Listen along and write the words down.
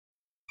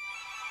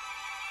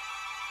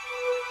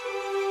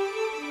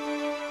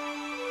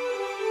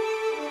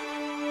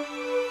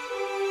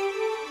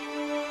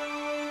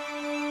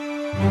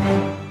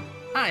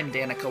I'm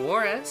Danica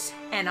Juarez.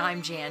 And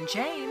I'm Jan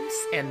James.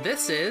 And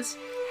this is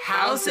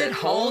How's It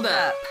Hold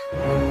Up?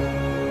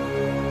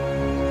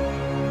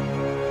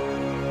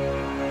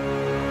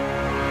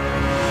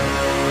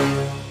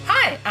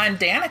 Hi, I'm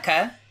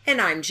Danica.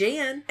 And I'm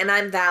Jan. And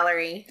I'm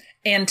Valerie.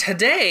 And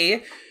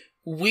today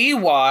we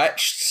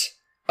watched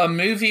a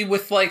movie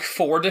with like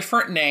 4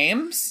 different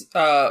names.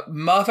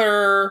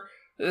 Mother,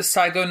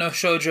 Saigo no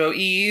Shoujo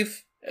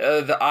Eve,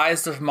 The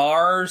Eyes of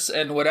Mars,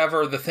 and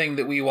whatever the thing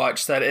that we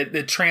watched that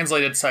it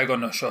translated Saigo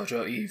no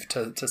Shoujo Eve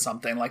to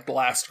something like The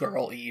Last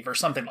Girl Eve or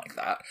something like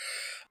that.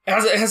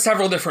 It has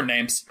several different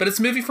names, but it's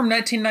a movie from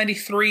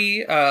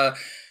 1993,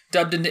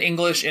 dubbed into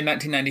English in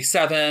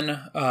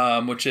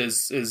 1997, which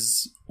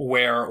is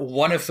where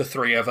one of the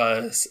 3 of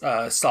us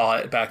saw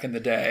it back in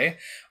the day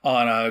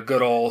on a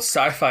good old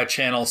Sci-Fi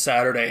Channel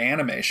Saturday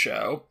anime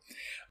show.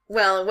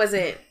 Well, it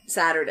wasn't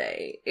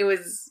Saturday. It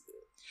was...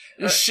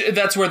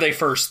 That's where they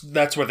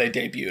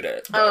debuted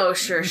it. Oh,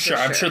 sure.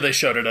 I'm sure they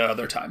showed it at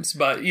other times,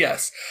 but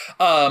yes.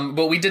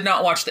 But we did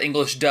not watch the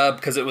English dub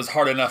because it was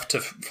hard enough to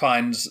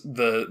find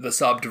the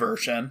subbed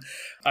version,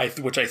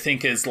 which I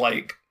think is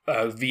like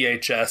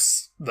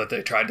VHS that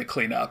they tried to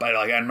clean up.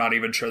 I'm not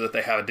even sure that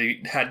they had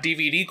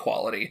DVD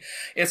quality.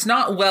 It's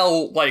not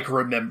well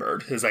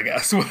remembered, is I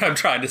guess what I'm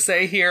trying to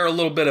say here. A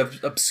little bit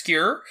of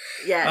obscure.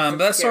 Yeah,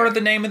 that's sort of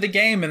the name of the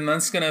game, and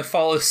that's going to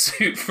follow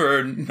suit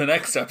for the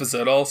next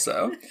episode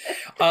also.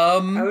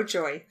 Oh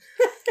joy.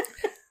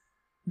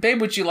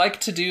 Babe, would you like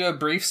to do a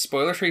brief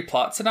spoiler-free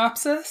plot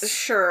synopsis?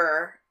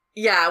 Sure.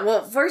 Yeah.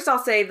 Well, first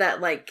I'll say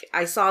that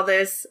I saw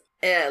this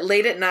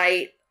late at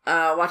night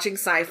watching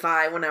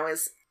sci-fi when I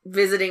was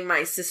visiting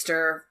my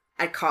sister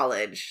at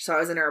college, so I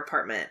was in her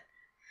apartment.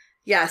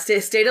 Yeah,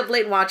 stayed up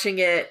late watching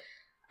it.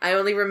 I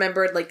only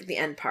remembered the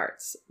end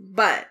parts.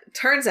 But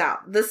turns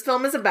out this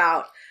film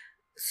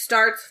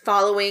starts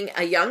following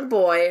a young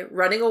boy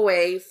running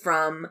away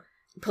from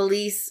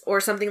police or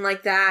something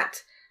like that.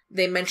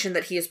 They mention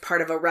that he is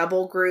part of a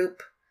rebel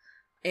group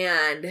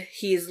and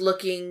he's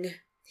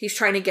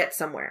trying to get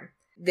somewhere.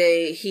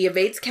 He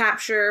evades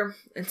capture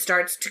and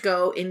starts to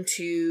go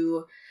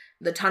into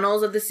the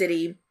tunnels of the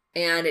city,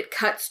 and it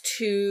cuts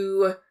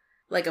to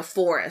a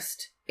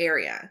forest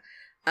area.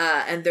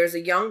 And there's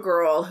a young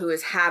girl who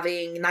is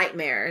having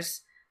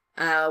nightmares,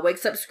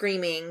 wakes up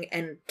screaming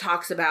and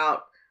talks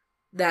about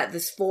that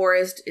this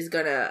forest is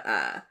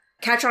gonna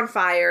catch on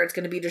fire, it's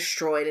gonna be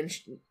destroyed, and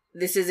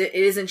it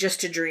isn't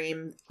just a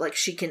dream,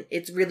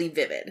 it's really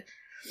vivid.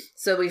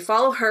 So we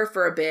follow her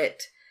for a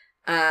bit.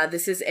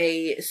 This is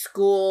a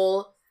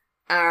school.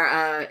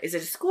 Is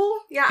it a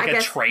school? Yeah, I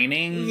guess. A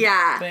training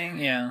thing?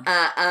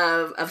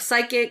 Yeah. Of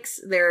psychics.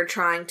 They're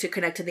trying to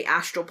connect to the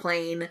astral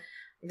plane.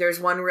 There's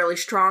one really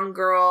strong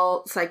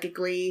girl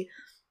psychically.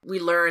 We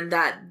learn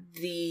that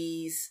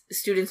these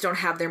students don't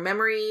have their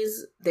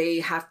memories. They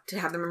have to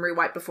have their memory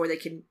wiped before they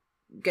can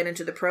get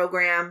into the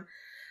program.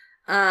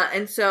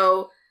 And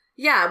so,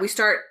 yeah, we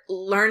start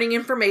learning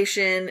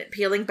information,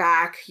 peeling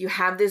back. You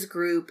have this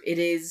group. It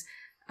is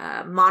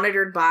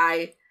monitored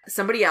by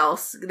somebody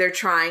else. They're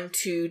trying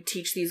to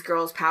teach these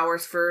girls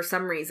powers for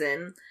some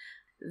reason.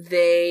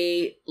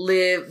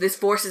 This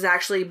force is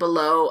actually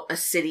below a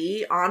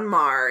city on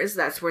Mars.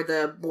 That's where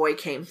the boy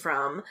came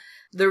from.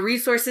 The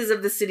resources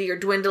of the city are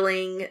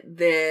dwindling.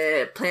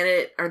 The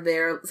planet or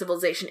their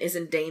civilization is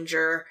in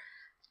danger.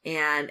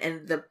 And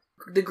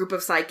the group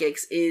of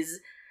psychics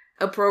is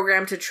a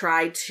program to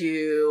try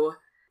to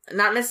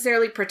not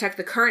necessarily protect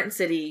the current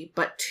city,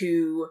 but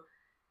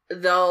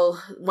they'll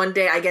one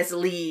day, I guess,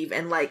 leave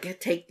and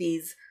take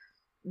these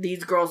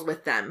girls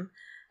with them,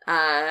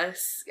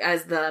 as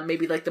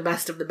maybe the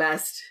best of the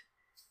best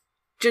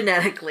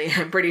genetically.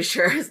 I'm pretty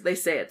sure, as they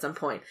say at some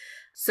point.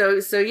 So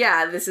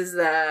yeah, this is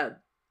the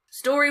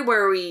story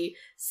where we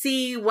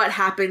see what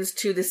happens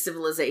to the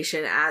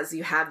civilization as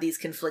you have these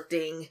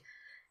conflicting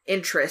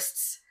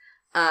interests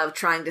of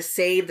trying to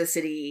save the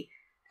city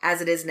as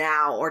it is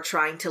now, or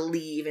trying to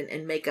leave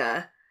and make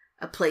a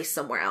place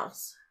somewhere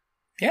else.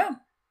 Yeah.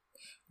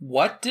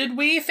 What did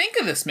we think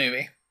of this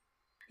movie?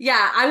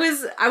 Yeah, I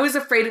was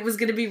afraid it was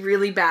going to be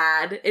really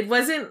bad. It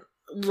wasn't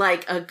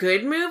a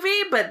good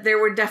movie, but there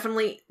were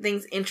definitely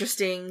things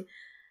interesting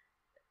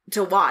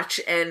to watch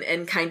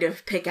and kind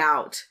of pick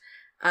out.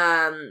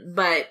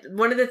 But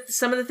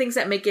some of the things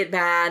that make it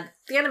bad,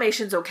 the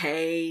animation's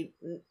okay,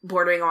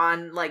 bordering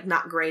on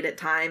not great at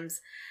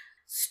times.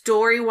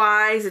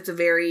 Story-wise, it's a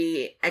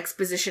very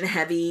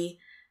exposition-heavy,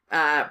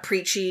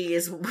 preachy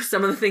is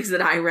some of the things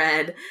that I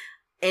read.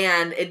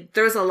 And it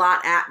throws a lot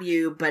at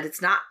you, but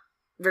it's not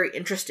very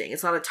interesting.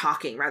 It's a lot of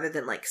talking rather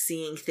than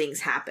seeing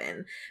things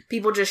happen.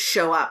 People just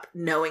show up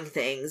knowing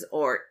things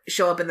or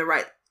show up in the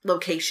right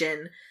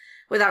location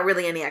without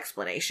really any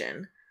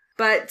explanation.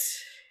 But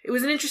it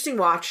was an interesting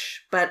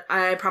watch, but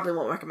I probably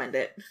won't recommend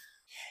it.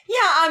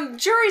 Yeah,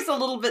 jury's a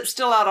little bit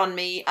still out on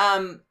me.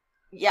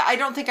 Yeah, I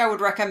don't think I would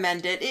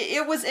recommend it.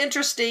 It was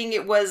interesting.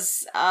 It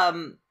was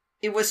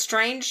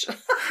strange. It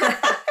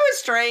was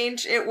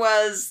strange. It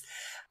was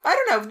I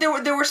don't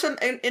know. There were some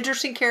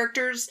interesting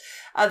characters.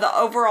 The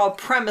overall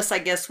premise, I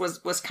guess,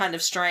 was kind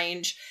of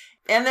strange.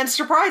 And then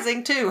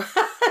surprising, too,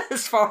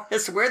 as far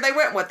as where they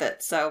went with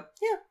it. So,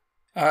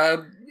 yeah.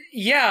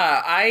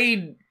 Yeah,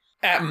 I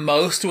at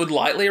most would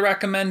lightly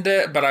recommend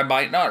it, but I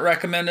might not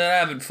recommend it. I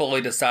haven't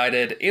fully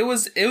decided. It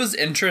was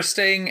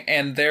interesting,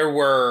 and there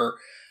were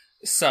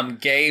some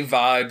gay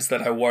vibes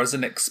that I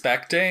wasn't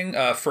expecting,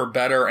 for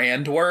better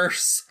and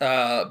worse,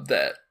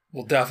 that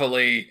we'll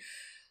definitely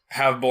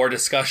have more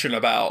discussion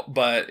about.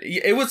 But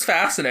it was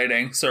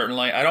fascinating,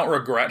 certainly. I don't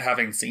regret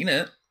having seen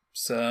it,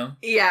 so.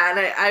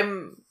 Yeah,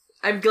 and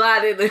I'm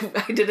glad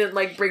I didn't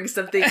like bring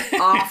something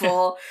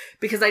awful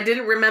because I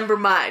didn't remember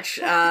much.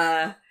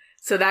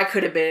 So that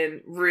could have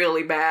been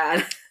really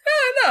bad.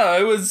 No,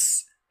 it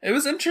was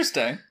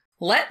interesting.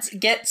 Let's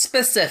get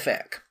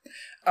specific.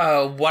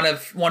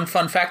 One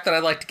fun fact that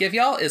I'd like to give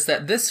y'all is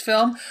that this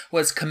film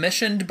was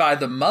commissioned by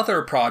the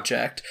Mother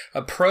Project,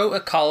 a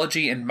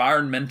pro-ecology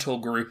environmental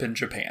group in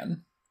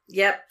Japan.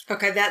 Yep.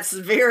 Okay, that's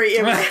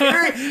very,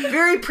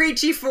 very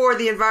preachy for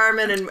the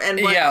environment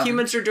and what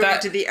humans are doing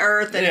to the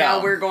earth and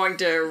how we're going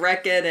to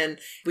wreck it, and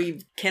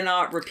we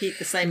cannot repeat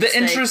the same mistakes.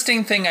 The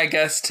interesting thing, I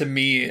guess, to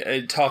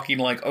me, talking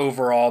like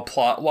overall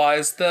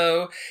plot-wise,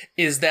 though,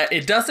 is that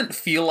it doesn't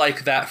feel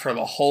like that for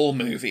the whole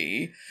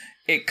movie.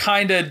 It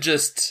kind of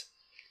just...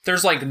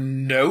 There's like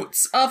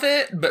notes of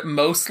it, but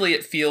mostly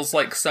it feels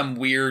like some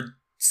weird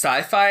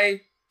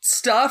sci-fi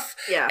stuff.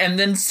 Yeah. And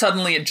then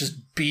suddenly it just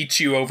beats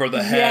you over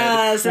the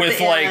head with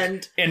like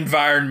end.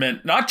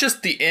 Environment. Not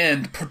just the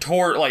end,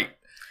 toward like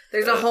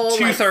there's a whole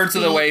 2/3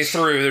 of the way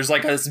through. There's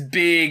like this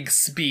big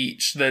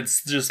speech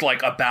that's just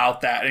like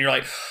about that. And you're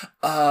like,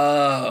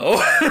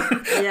 oh,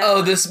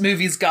 oh, this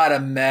movie's got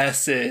a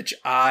message.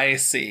 I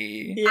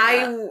see.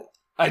 Yeah.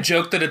 I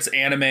joke that it's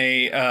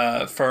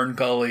anime Fern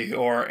Gully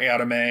or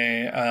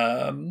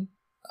anime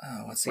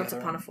what's the Once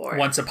other Upon a Forest.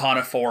 Once Upon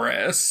a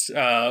Forest.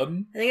 I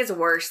think it's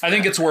worse. I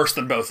think it's worse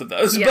than both of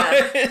those.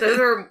 Yeah, but those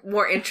are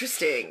more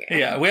interesting.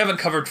 Yeah, we haven't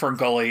covered Fern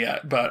Gully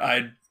yet, but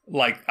I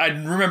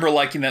remember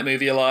liking that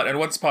movie a lot, and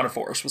Once Upon a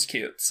Forest was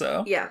cute.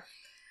 So yeah.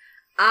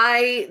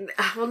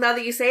 Well, now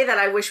that you say that,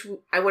 I wish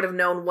I would have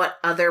known what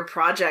other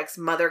projects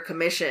Mother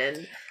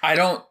commissioned. I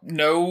don't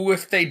know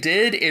if they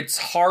did. It's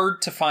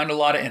hard to find a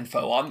lot of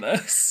info on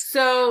this.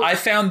 So I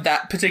found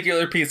that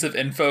particular piece of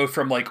info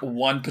from like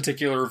one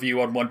particular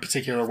review on one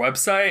particular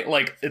website.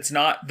 Like, this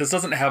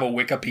doesn't have a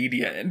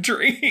Wikipedia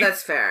entry.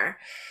 That's fair.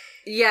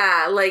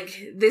 Yeah,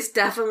 like, this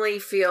definitely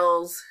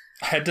feels...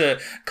 I had to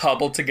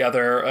cobble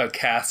together a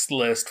cast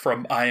list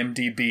from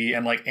IMDb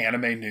and like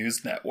Anime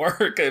News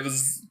Network. It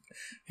was...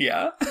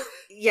 Yeah.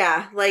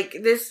 Yeah, like,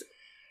 this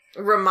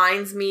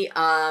reminds me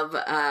of,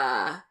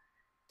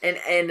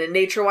 and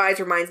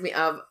nature-wise reminds me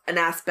of an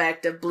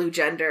aspect of Blue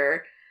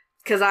Gender.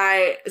 So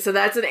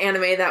that's an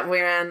anime that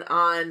ran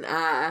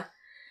on,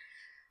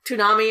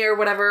 Toonami or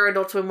whatever,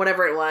 Adult Swim,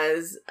 whatever it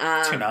was.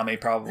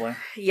 Toonami, probably.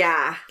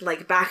 Yeah,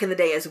 like, back in the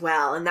day as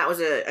well. And that was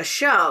a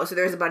show, so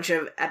there's a bunch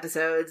of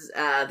episodes.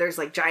 There's,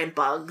 like, giant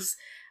bugs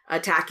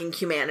attacking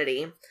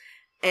humanity.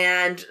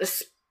 And...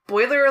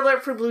 Spoiler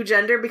alert for Blue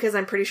Gender, because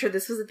I'm pretty sure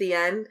this was at the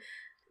end.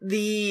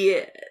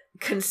 The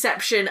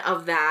conception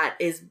of that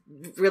is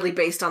really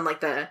based on like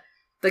the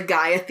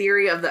Gaia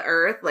theory of the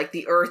Earth. Like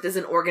the Earth is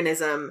an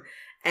organism,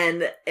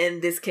 and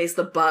in this case,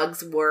 the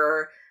bugs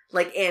were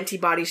like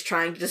antibodies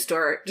trying to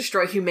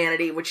destroy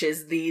humanity, which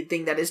is the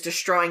thing that is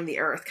destroying the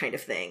Earth, kind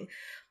of thing.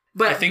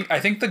 But I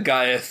think the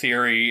Gaia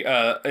theory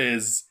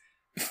is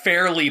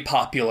fairly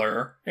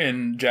popular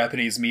in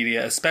Japanese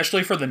media,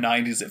 especially for the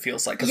 90s, it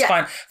feels like.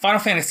 Because Final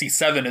Fantasy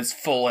VII is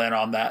full in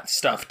on that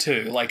stuff,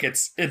 too. Like,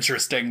 it's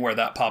interesting where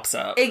that pops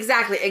up.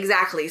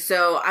 Exactly.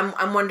 So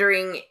I'm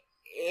wondering,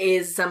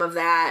 is some of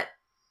that...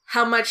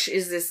 How much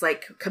is this,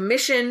 like,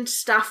 commissioned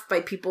stuff by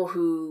people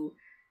who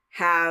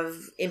have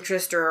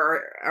interest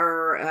or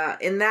are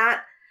in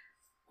that?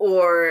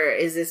 Or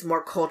is this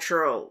more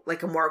cultural,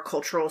 like a more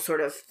cultural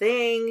sort of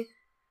thing?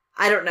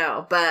 I don't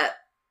know,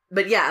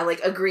 But yeah,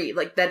 like, agree.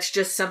 Like, that's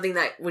just something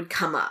that would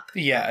come up.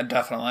 Yeah,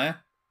 definitely.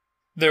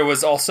 There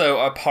was also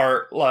a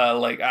part,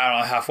 like, I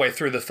don't know, halfway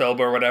through the film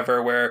or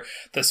whatever, where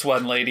this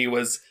one lady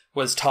was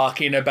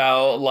talking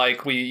about,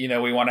 like, we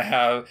want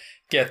to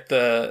get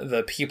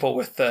the people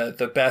with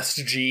the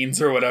best genes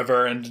or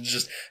whatever, and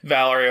just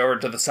Valerie over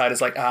to the side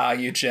is like,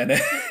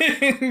 eugenics.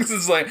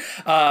 It's like,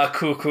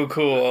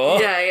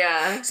 cool.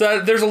 Yeah. So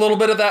there's a little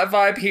bit of that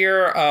vibe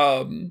here.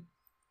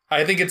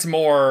 I think it's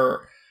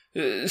more...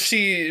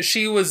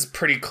 She was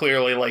pretty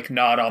clearly like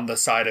not on the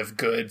side of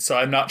good, so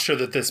I'm not sure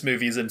that this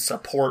movie's in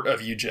support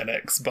of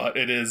eugenics, but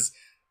it is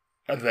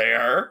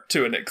there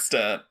to an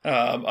extent,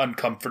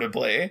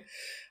 uncomfortably.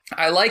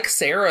 I like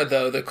Sarah,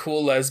 though, the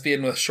cool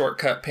lesbian with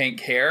shortcut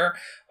pink hair.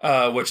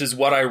 which is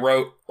what I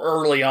wrote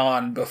early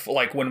on, before,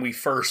 like when we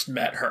first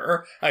met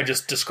her. I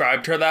just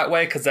described her that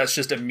way because that's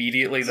just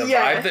immediately the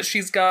vibe that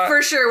she's got.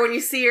 For sure, when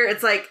you see her,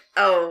 it's like,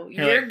 oh,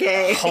 you're like,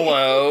 gay.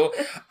 Hello.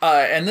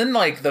 And then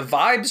like the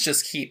vibes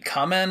just keep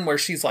coming where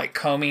she's like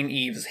combing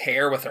Eve's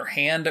hair with her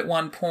hand at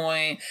one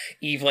point.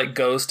 Eve like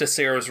goes to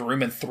Sarah's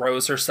room and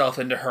throws herself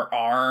into her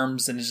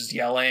arms and is just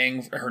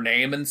yelling her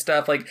name and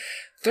stuff. Like,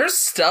 there's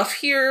stuff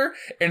here,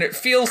 and it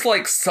feels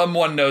like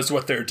someone knows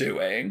what they're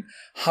doing.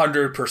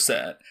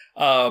 100%.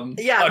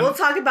 We'll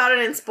talk about it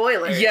in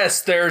spoilers.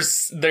 Yes,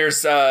 there's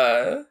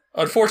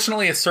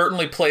unfortunately, it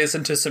certainly plays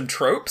into some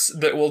tropes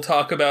that we'll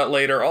talk about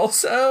later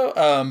also,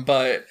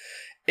 but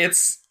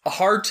it's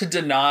hard to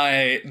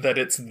deny that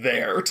it's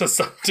there to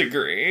some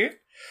degree.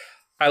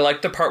 I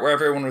like the part where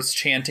everyone was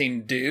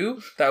chanting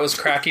 "Do." That was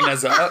cracking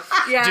us up.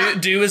 Yeah.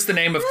 Do is the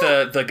name of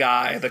the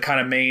guy, the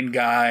kind of main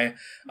guy.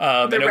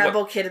 The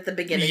rebel kid at the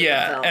beginning of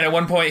the film. And at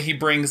one point he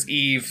brings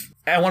Eve...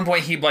 At one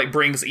point, he, like,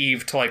 brings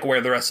Eve to, like,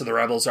 where the rest of the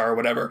rebels are or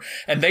whatever.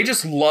 And they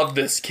just love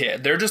this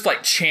kid. They're just,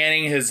 like,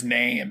 chanting his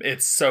name.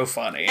 It's so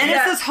funny. And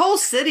it's this whole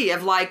city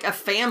of, like, of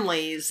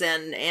families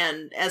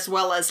and as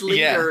well as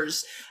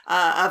leaders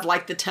of,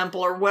 like, the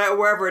temple or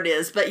wherever it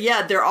is. But,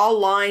 yeah, they're all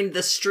lined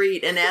the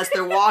street. And as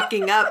they're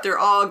walking up, they're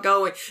all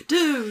going,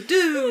 do.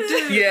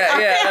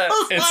 Yeah.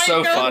 It's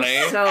so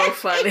funny. So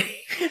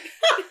funny.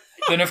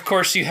 Then, of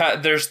course,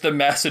 there's the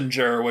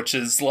messenger, which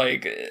is,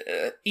 like,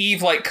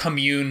 Eve, like,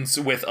 communes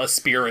with a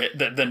spirit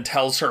that then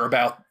tells her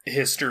about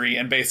history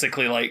and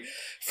basically, like,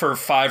 for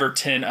 5 or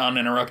 10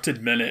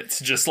 uninterrupted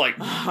minutes, just, like,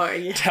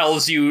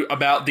 tells you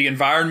about the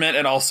environment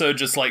and also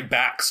just, like,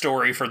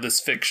 backstory for this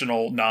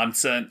fictional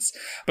nonsense.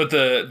 But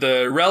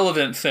the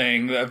relevant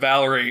thing that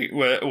Valerie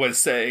was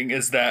saying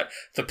is that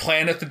the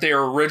planet that they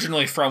were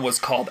originally from was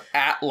called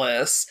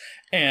Atlas.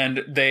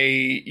 And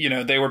they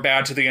were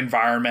bad to the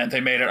environment. They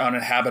made it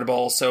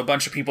uninhabitable. So a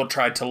bunch of people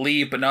tried to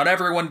leave, but not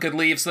everyone could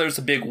leave. So there's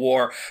a big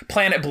war.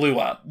 Planet blew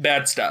up.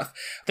 Bad stuff.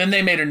 Then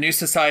they made a new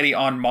society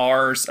on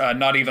Mars.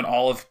 Not even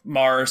all of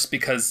Mars,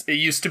 because it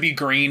used to be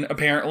green,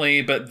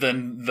 apparently. But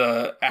then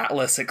the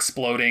Atlas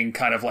exploding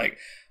kind of like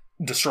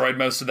destroyed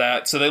most of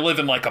that. So they live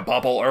in like a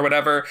bubble or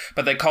whatever.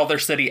 But they call their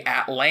city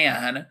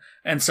Atlan.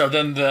 And so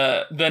then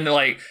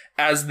like,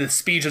 as the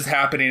speech is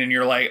happening and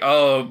you're like,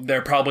 oh,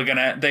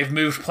 they've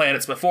moved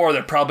planets before,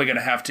 they're probably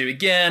gonna have to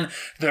again,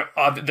 they're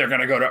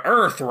gonna go to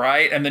Earth,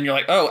 right? And then you're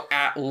like, oh,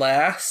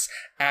 Atlas,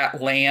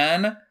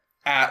 Atlan,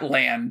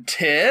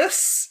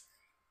 Atlantis.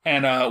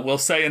 And we'll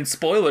say in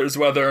spoilers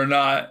whether or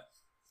not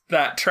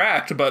that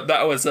tracked, but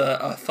that was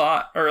a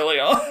thought early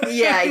on.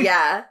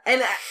 Yeah.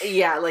 And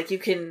like you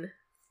can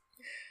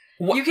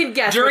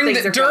guess during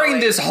going.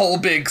 this whole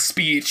big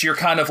speech, you're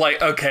kind of like,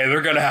 okay,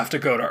 they're gonna have to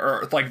go to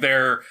Earth. Like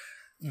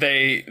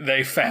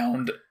they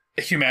found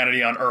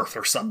humanity on Earth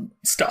or some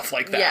stuff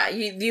like that. Yeah,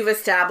 you've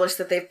established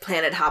that they've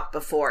planet hopped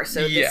before,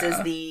 so this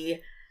is the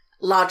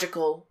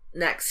logical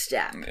next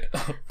step.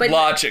 But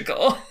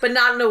logical, but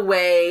not in a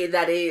way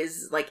that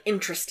is like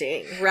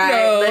interesting, right?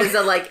 No.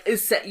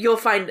 There's you'll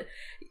find.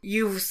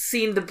 You've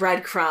seen the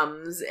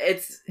breadcrumbs.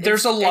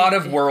 There's a lot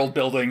of world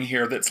building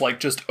here that's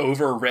like just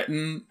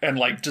overwritten and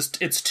like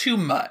just it's too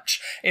much.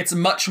 It's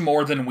much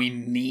more than we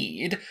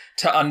need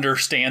to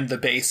understand the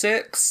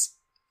basics,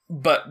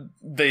 but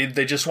they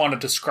just want to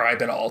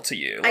describe it all to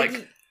you.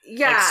 Like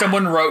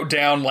someone wrote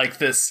down like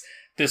this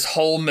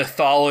whole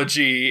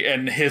mythology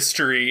and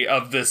history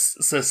of this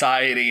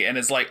society and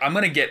is like, I'm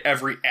going to get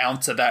every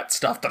ounce of that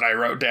stuff that I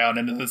wrote down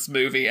into this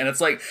movie. And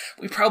it's like,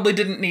 we probably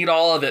didn't need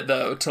all of it,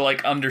 though, to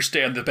like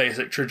understand the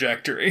basic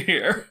trajectory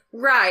here.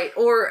 Right.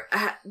 Or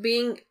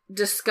being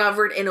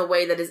discovered in a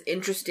way that is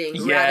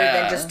interesting rather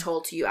than just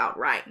told to you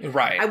outright.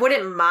 Right. I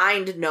wouldn't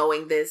mind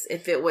knowing this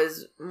if it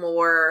was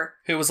more...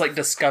 If it was like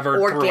discovered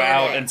organic.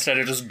 Throughout instead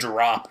of just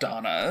dropped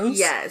on us.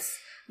 Yes.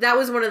 That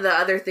was one of the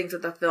other things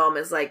with the film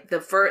is like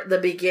the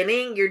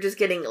beginning, you're just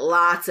getting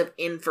lots of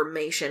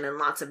information and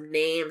lots of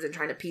names and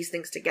trying to piece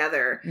things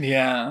together.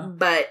 Yeah.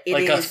 But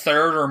a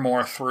third or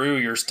more through,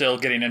 you're still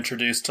getting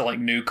introduced to like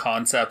new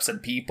concepts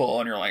and people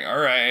and you're like, all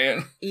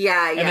right.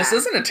 Yeah. And this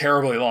isn't a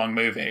terribly long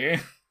movie.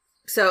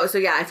 So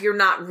yeah, if you're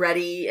not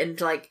ready and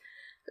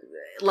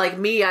like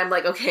me, I'm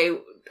like, okay,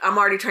 I'm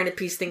already trying to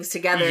piece things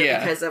together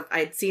because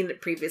I'd seen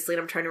it previously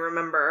and I'm trying to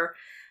remember.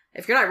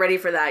 If you're not ready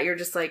for that, you're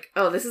just like,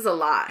 oh, this is a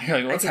lot.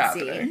 You're like, what's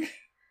happening?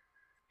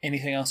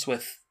 Anything else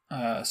with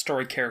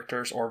story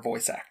characters or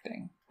voice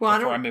acting? Well, I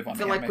don't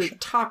feel like we've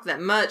talked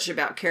that much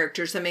about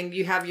characters. I mean,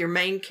 you have your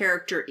main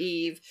character,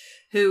 Eve,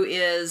 who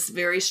is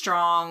very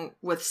strong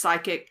with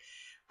psychic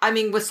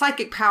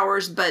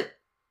powers, but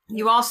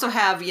you also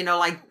have,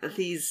 like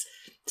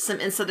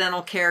some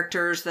incidental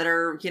characters that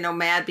are,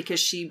 mad because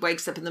she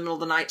wakes up in the middle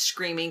of the night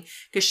screaming,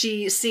 because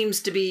she seems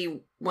to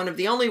be one of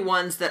the only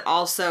ones that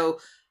also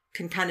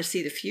can kind of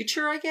see the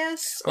future, I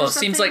guess. Well, it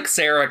seems like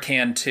Sarah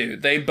can too.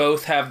 They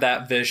both have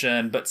that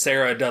vision, but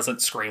Sarah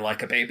doesn't scream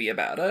like a baby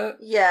about it.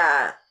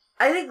 Yeah.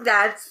 I think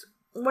that's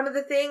one of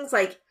the things,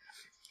 like,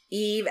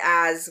 Eve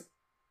as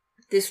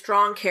this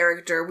strong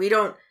character, we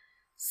don't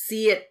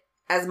see it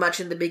as much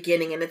in the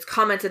beginning, and it's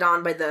commented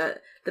on by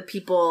the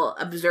people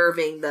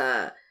observing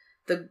the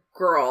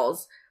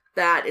girls,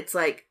 that it's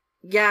like,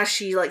 yeah,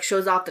 she like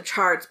shows off the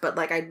charts, but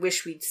like I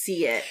wish we'd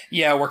see it.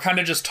 Yeah, we're kind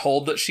of just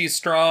told that she's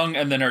strong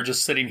and then are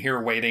just sitting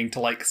here waiting to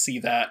like see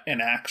that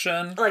in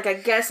action. Like, I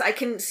guess I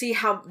can see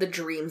how the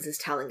dreams is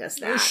telling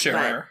us that.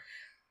 Sure.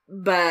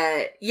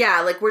 But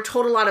yeah, like we're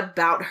told a lot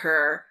about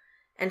her,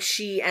 and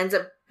she ends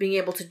up being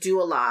able to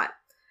do a lot,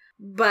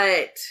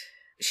 but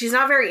she's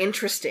not very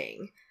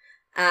interesting.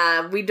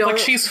 We don't... Like,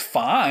 she's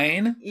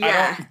fine.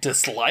 Yeah. I don't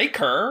dislike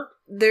her.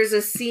 There's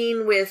a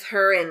scene with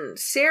her and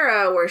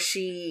Sarah where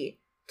she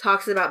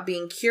talks about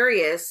being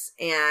curious,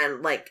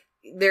 and like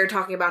they're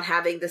talking about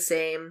having the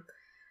same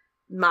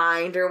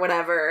mind or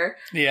whatever.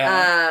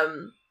 Yeah.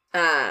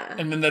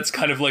 And then that's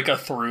kind of like a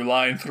through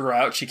line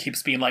throughout. She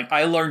keeps being like,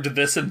 I learned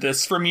this and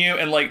this from you.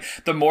 And like,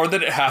 the more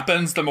that it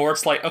happens, the more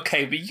it's like,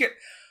 okay, but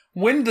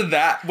when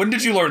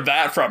did you learn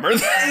that from her?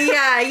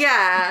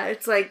 Yeah.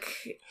 It's like,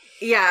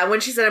 yeah, when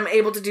she said, I'm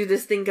able to do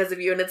this thing because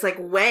of you. And it's like,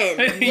 when?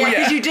 Yeah,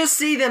 because you just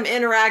see them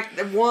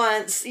interact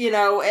once,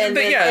 and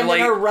then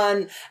her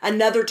run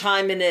another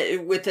time in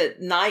it with a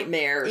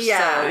nightmare.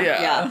 Yeah. So,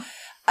 yeah.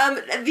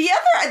 The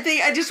other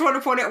thing I just want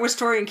to point out with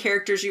story and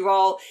characters, you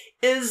all,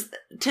 is,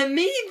 to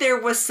me, there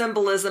was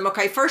symbolism.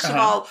 Okay, first of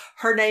all,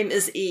 her name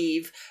is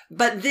Eve,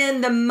 but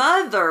then the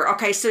mother,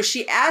 okay, so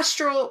she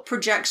astral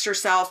projects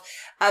herself.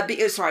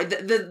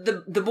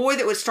 The boy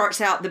that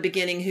starts out at the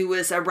beginning, who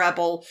is a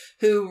rebel,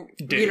 who,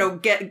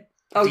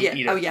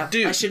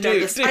 I should know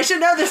this. I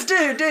should know this.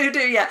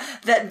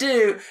 That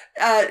dude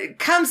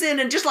comes in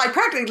and just like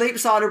practically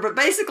leaps on her, but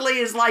basically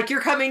is like,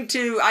 you're coming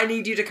to, I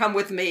need you to come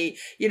with me.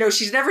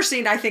 She's never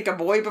seen, I think, a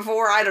boy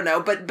before. I don't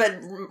know, but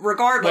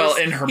regardless. Well,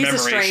 in her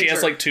memory, she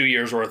has like 2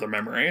 years worth of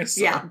memories.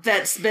 So. Yeah,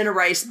 that's been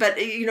erased. But,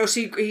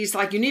 he's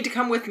like, you need to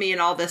come with me and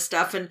all this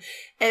stuff. And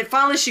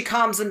finally she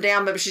calms him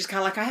down, but she's kind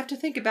of like, I have to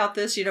think about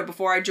this,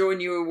 before I join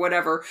you or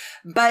whatever.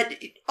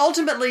 But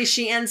ultimately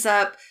she ends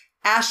up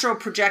astral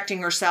projecting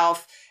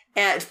herself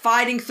and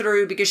fighting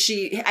through, because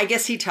I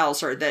guess he tells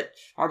her that,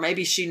 or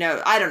maybe she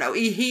knows, I don't know.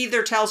 He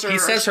either tells her. He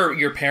says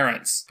your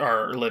parents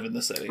live in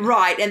the city.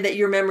 Right. And that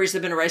your memories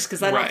have been erased,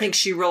 because I don't think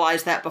she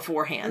realized that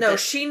beforehand. No,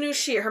 she knew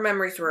her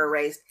memories were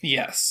erased.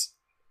 Yes.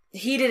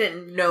 He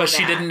didn't know But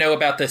she didn't know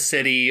about the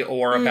city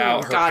or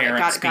about her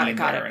parents being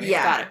there.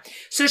 Yeah. Got it.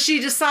 So she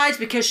decides,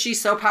 because she's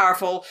so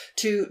powerful,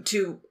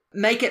 to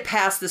make it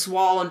past this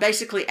wall and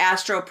basically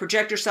astro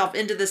project herself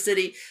into the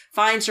city,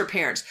 finds her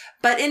parents.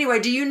 But anyway,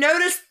 do you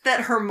notice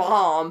that her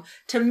mom,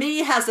 to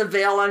me, has a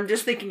veil? I'm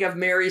just thinking of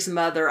Mary's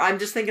mother. I'm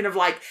just thinking of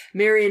like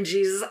Mary and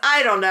Jesus.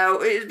 I don't know.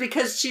 It's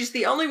because she's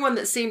the only one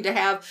that seemed to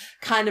have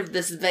kind of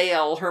this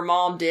veil. Her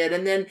mom did.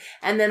 And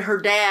then her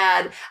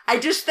dad, they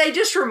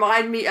just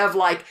remind me of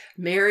like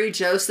Mary,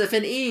 Joseph,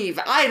 and Eve.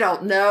 I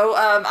don't know.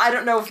 I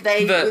don't know if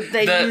they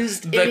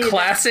used the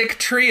classic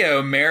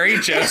trio, Mary,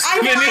 Joseph,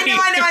 and Eve.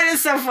 I know.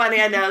 It's so funny.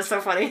 I know. It's so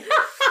funny.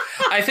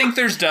 I think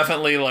there's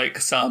definitely like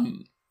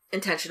some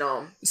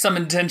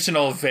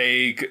intentional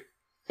vague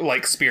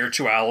like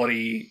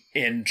spirituality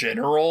in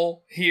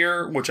general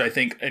here, which I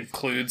think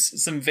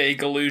includes some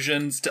vague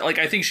allusions to, like,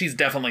 I think she's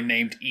definitely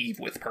named Eve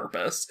with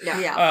purpose.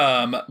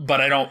 Yeah.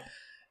 But I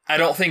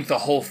don't think the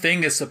whole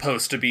thing is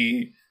supposed to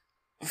be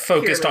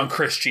focused on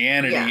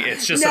Christianity. Yeah.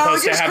 It's just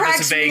supposed to have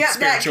this vague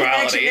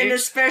spirituality. And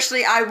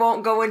especially, I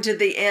won't go into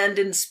the end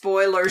in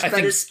spoilers,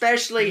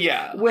 especially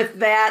with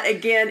that,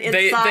 again,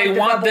 inside they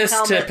want this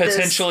to helmet,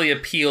 potentially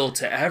appeal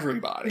to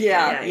everybody.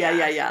 Yeah.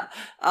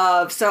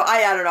 So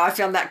I don't know. I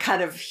found that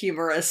kind of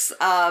humorous.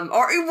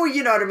 Or,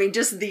 you know what I mean?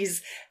 Just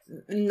these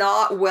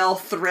not well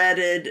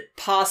threaded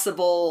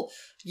possible,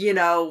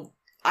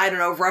 I don't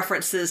know,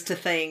 references to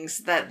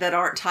things that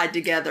aren't tied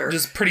together.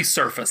 Just pretty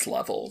surface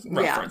level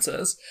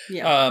references.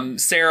 Yeah.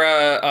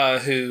 Sarah,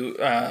 who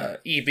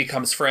Eve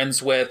becomes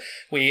friends with,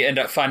 we end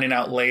up finding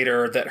out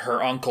later that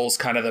her uncle's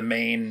kind of the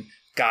main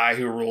guy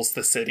who rules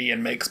the city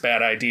and makes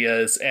bad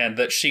ideas, and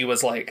that she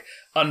was like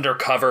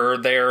undercover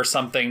there or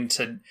something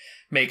to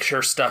make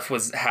sure stuff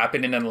was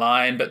happening in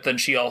line, but then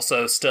she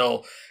also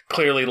still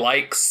clearly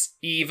likes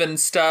Eve and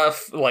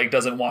stuff, like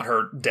doesn't want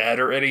her dead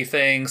or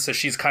anything. So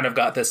she's kind of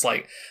got this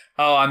like,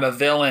 oh, I'm a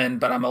villain,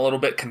 but I'm a little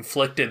bit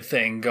conflicted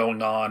thing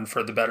going on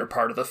for the better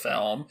part of the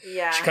film.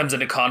 Yeah. She comes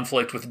into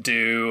conflict with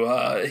Dew.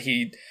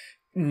 He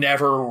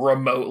never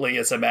remotely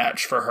is a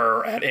match for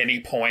her at any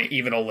point,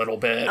 even a little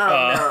bit.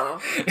 No.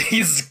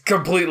 He's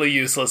completely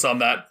useless on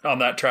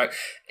that track.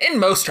 In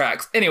most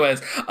tracks.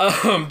 Anyways,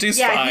 Dew's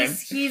fine.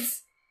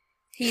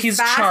 He's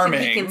fast charming.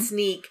 And he can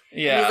sneak.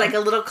 Yeah. He's like a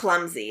little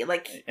clumsy.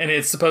 And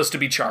it's supposed to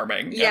be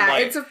charming. Yeah,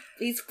 and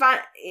he's fine.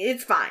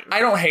 It's fine. I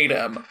don't hate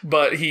him,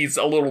 but he's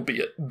a little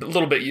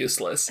bit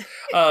useless.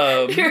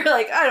 You're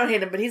like, I don't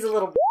hate him, but he's a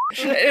little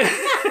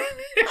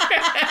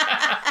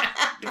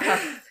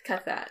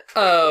cut that.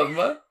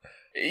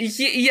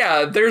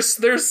 Yeah, there's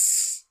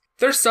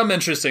some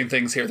interesting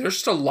things here. There's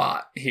just a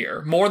lot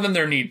here. More than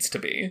there needs to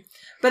be.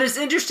 But it's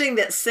interesting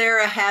that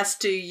Sarah has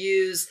to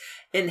use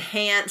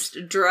enhanced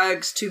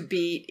drugs to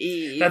beat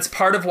Eve. That's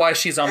part of why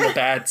she's on the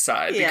bad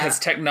side, because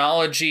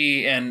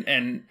technology and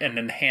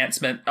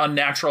enhancement,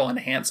 unnatural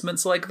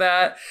enhancements like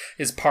that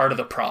is part of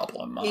the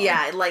problem.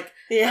 Yeah, like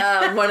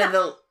one of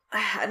the,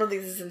 I don't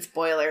think this is in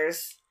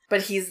spoilers,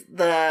 but he's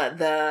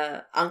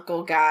the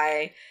uncle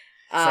guy.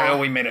 So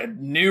we made a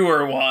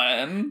newer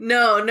one.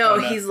 No,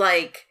 he's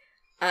like,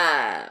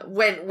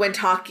 when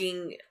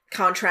talking,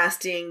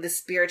 contrasting the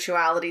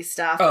spirituality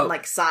stuff and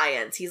like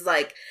science, he's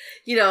like,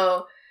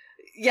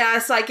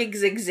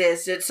 psychics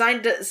exist.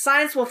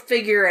 Science will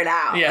figure it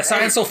out. Yeah,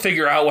 science will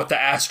figure out what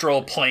the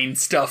astral plane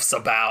stuff's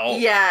about.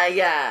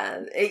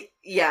 Yeah.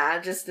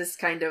 Just this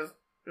kind of...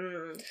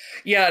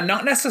 Yeah,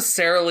 not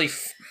necessarily...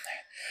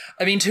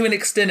 I mean, to an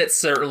extent, it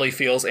certainly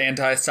feels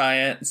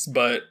anti-science,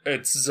 but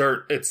it's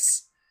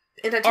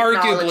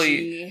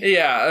arguably...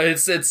 Yeah,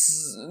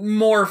 it's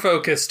more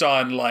focused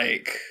on,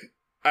 like,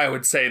 I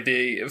would say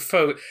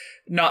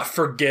not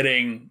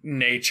forgetting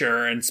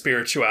nature and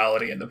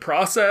spirituality in the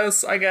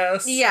process, I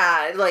guess.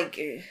 Yeah, like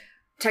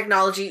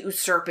technology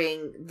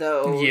usurping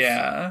those.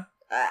 Yeah.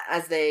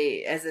 As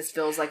this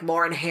feels like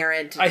more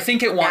inherent. I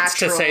think it wants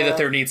to say that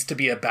there needs to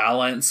be a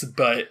balance,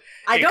 but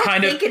it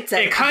kind of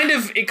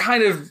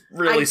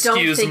really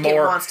skews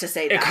more. It wants to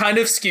say that. It kind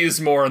of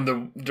skews more in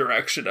the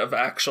direction of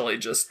actually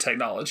just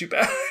technology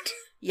bad.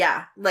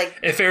 Yeah, like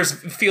it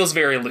feels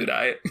very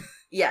Luddite.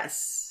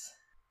 Yes.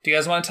 Do you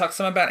guys want to talk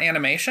some about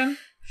animation?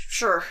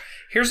 Sure.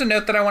 Here's a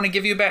note that I want to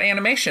give you about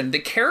animation. The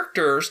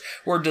characters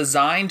were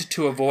designed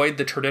to avoid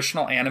the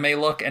traditional anime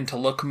look and to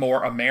look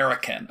more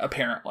American,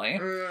 apparently.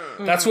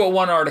 Mm-hmm. That's what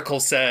one article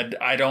said.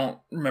 I don't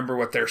remember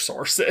what their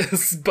source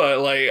is,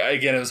 but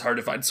again, it was hard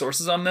to find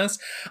sources on this.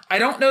 I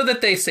don't know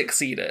that they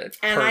succeeded,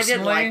 and personally. I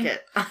didn't like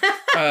it. I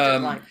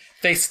didn't like it.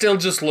 They still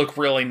just look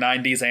really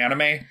 90s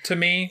anime to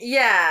me.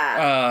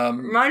 Yeah.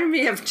 Reminded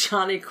me of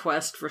Johnny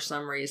Quest for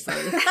some reason.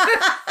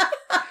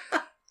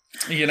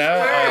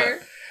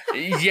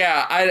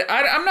 Yeah,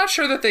 I'm not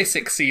sure that they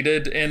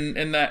succeeded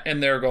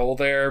in their goal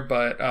there,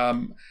 but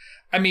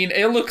I mean,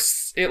 it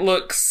looks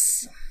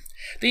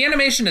the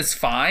animation is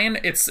fine.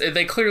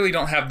 They clearly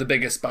don't have the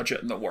biggest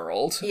budget in the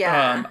world.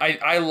 Yeah.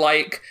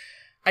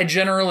 I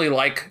generally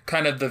like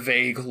kind of the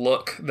vague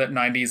look that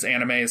 90s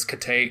animes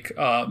could take.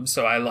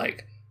 So I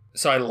like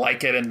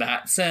it in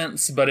that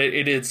sense, but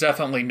it is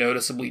definitely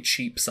noticeably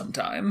cheap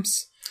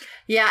sometimes.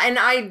 Yeah, and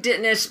I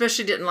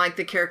especially didn't like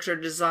the character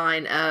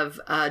design of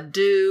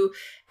Do,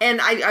 and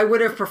I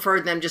would have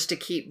preferred them just to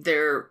keep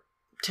their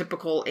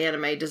typical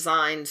anime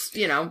designs,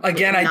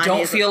 Again, I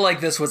don't feel like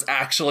this was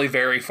actually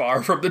very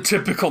far from the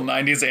typical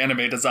 90s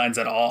anime designs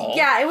at all.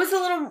 Yeah, it was a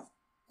little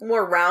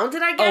more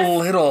rounded, I guess. A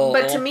little.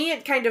 But to me,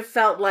 it kind of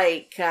felt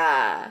like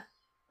Astro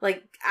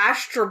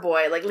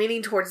Boy, like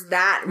leaning towards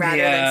that rather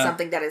than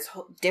something that is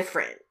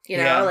different.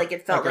 Like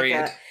it felt agreed.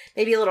 Like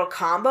maybe a little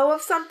combo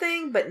of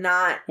something, but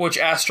not. Which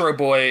Astro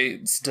Boy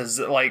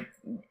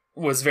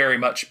was very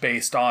much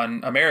based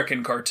on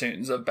American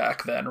cartoons of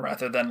back then,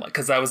 rather than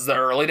because that was the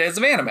early days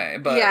of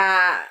anime. But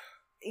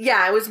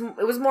it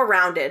was more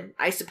rounded,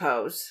 I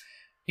suppose.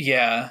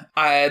 Yeah,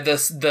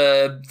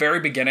 the very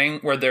beginning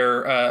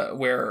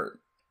where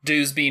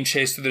Doo's being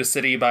chased through the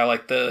city by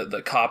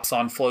the cops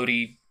on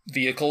floaty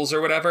vehicles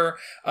or whatever.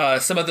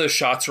 Some of those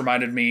shots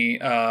reminded me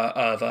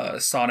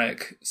of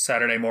Sonic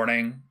Saturday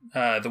Morning,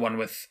 the one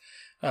with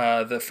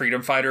the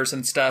freedom fighters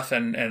and stuff,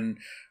 and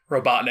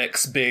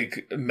Robotnik's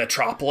big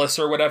metropolis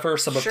or whatever.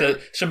 Some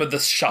of the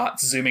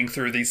shots zooming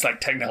through these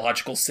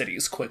technological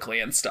cities quickly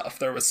and stuff.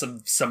 There was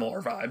some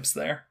similar vibes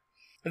there.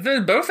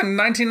 They're both in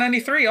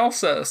 1993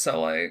 also,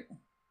 so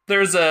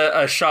there's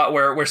a shot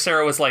where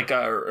Sarah was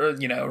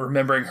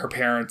remembering her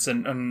parents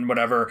and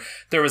whatever.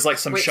 There was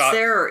some shot.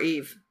 Sarah or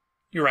Eve?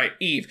 You're right,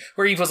 Eve.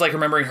 Where Eve was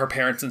remembering her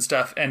parents and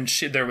stuff, and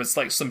there was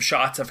some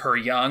shots of her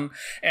young,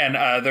 and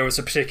there was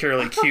a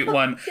particularly cute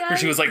one where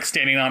she was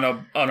standing on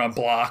a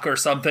block or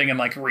something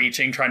and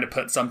reaching, trying to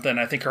put something.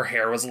 I think her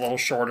hair was a little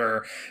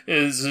shorter.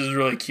 It was a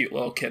really cute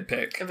little kid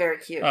pic. Very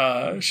cute.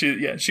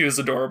 She was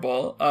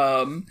adorable.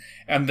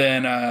 And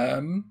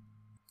then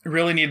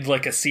really needed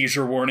a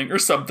seizure warning or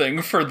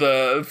something for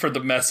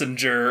the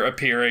messenger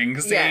appeing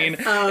scene.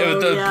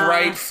 Yes.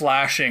 Bright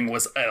flashing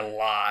was a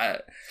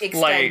lot.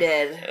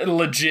 Extended.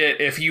 Legit,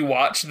 if you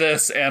watch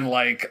this and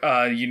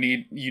you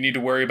need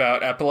to worry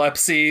about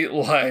epilepsy,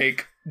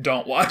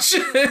 don't watch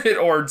it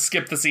or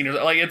skip the scene.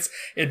 It's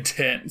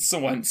intense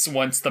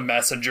once the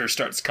messenger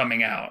starts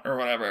coming out or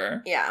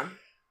whatever. Yeah.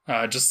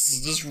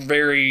 Just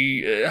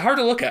very hard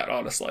to look at,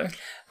 honestly.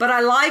 But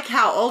I like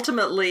how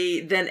ultimately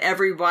then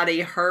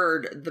everybody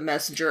heard the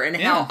messenger and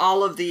how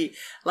all of the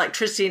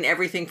electricity and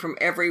everything from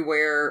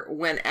everywhere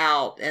went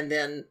out, and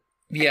then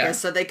I guess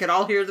so they could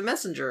all hear the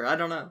messenger. I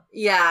don't know.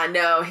 Yeah,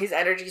 no, his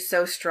energy is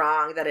so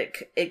strong that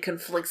it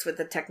conflicts with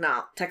the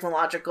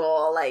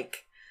technological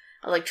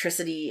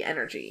electricity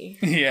energy.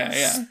 Yeah.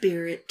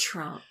 Spirit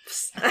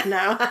trumps.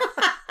 No,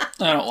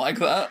 I don't like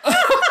that.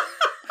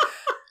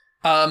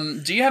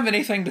 Do you have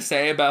anything to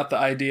say about the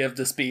idea of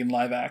this being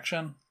live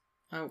action?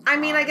 Oh, I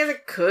mean, I guess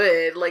it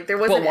could. There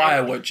wasn't. But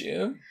why would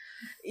you?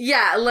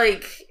 Yeah,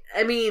 like,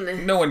 I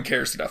mean... No one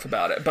cares enough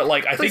about it, but,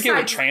 like, I think it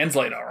would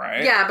translate all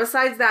right. Yeah,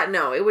 besides that,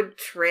 no, it would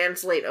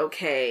translate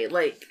okay.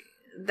 Like,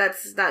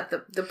 that's not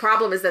the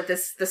problem is that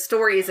the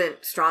story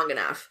isn't strong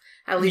enough.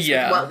 At least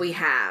with what we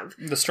have.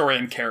 The story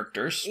and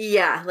characters.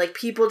 Yeah, like,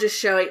 people just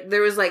showing...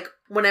 There was, like,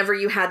 whenever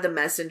you had the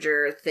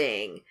messenger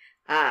thing,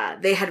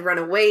 they had run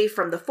away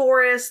from the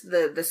forest,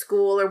 the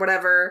school or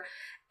whatever,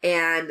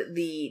 and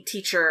the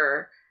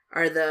teacher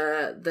or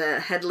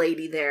the head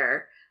lady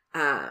there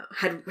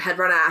had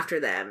run after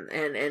them,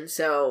 and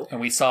so...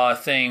 And we saw a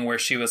thing where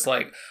she was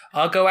like,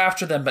 I'll go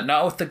after them, but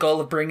not with the goal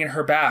of bringing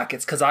her back.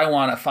 It's because I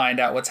want to find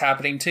out what's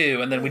happening too.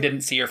 And then we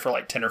didn't see her for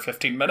like 10 or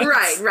 15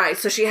 minutes. Right.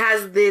 So she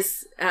has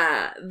this,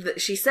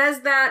 she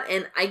says that,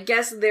 and I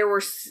guess there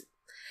were...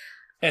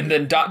 And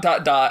then ...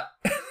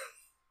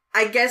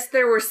 I guess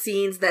there were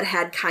scenes that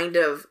had kind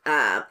of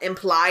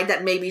implied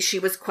that maybe she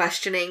was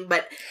questioning,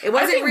 but it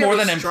wasn't really more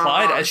than strong.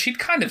 Implied, as she'd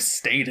kind of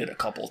stated a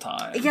couple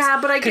times. Yeah,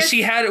 but I guess... Because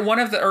she had one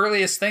of the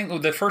earliest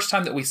things, the first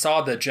time that we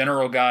saw the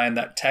general guy and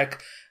that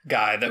tech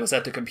guy that was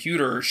at the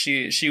computer,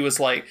 she was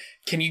like,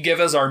 can you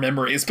give us our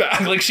memories back?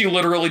 Like, she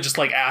literally just,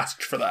 like,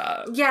 asked for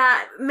that.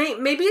 Yeah,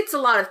 maybe it's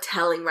a lot of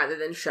telling rather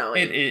than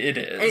showing. It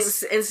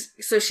is. And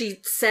so she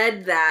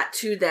said that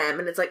to them,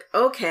 and it's like,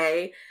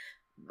 okay,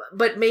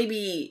 but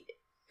maybe...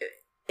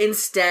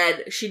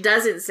 Instead, she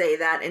doesn't say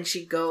that, and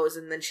she goes,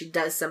 and then she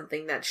does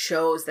something that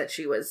shows that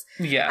she was...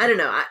 Yeah. I don't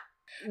know.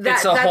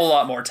 It's a whole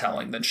lot more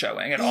telling than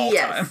showing at all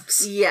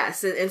times.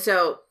 Yes, and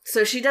so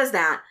she does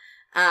that,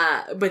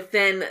 but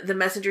then the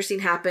messenger scene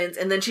happens,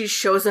 and then she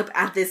shows up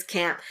at this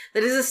camp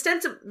that is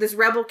this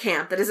rebel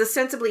camp that is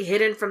ostensibly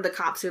hidden from the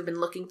cops who have been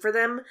looking for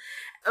them,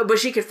 but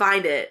she could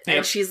find it,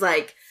 and she's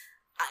like...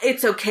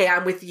 It's okay,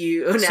 I'm with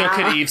you now. So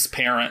could Eve's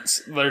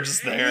parents. They're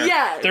just there.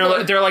 Yeah.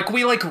 They're like,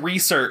 we like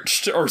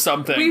researched or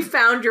something. We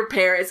found your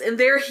parents, and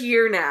they're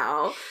here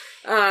now.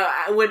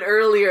 When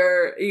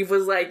earlier Eve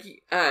was like,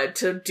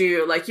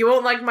 you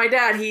won't like my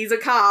dad, he's a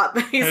cop.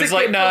 He's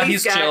like, no,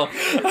 he's guy.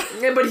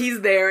 chill. But he's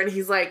there, and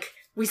he's like,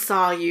 we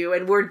saw you,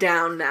 and we're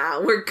down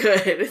now. We're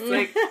good. It's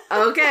like,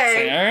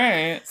 okay.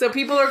 All right. So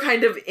people are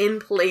kind of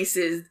in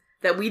places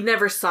that we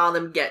never saw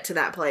them get to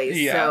that place.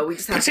 Yeah. So we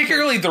just have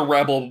particularly the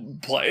rebel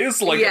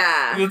place. Like,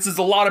 this is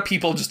a lot of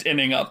people just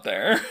ending up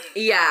there.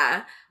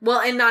 Yeah. Well,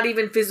 and not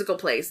even physical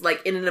place,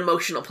 like in an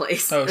emotional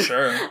place. Oh,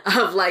 sure.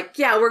 Of like,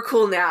 yeah, we're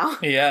cool now.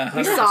 Yeah. 100%.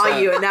 We saw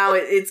you, and now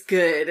it's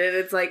good. And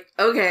it's like,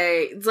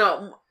 okay.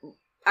 So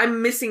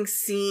I'm missing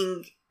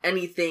seeing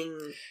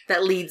anything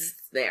that leads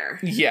there.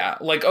 Yeah.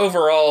 Like,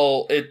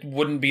 overall, it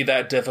wouldn't be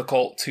that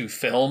difficult to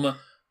film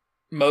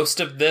most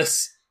of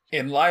this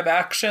in live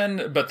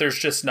action, but there's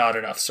just not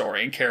enough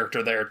story and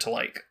character there to,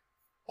 like,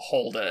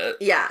 hold it.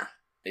 Yeah.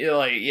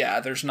 Like, yeah,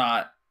 there's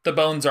not... The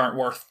bones aren't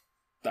worth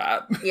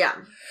that. Yeah.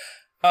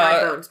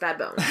 Bad bones.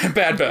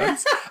 Bad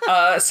bones.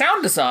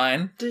 Sound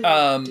design.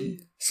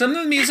 Some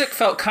of the music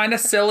felt kind of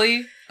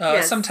silly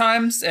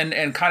sometimes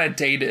and kind of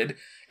dated.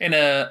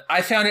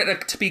 I found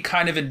it to be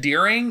kind of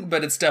endearing,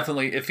 but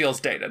it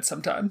feels dated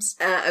sometimes.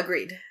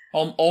 Agreed.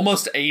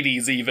 Almost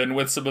 80s even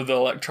with some of the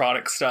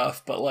electronic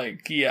stuff, but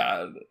like,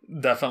 yeah,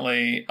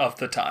 definitely of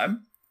the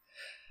time.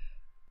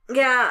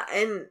 Yeah,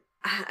 and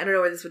I don't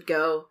know where this would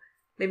go.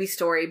 Maybe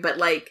story, but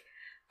like,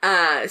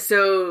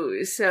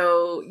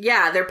 so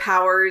yeah, their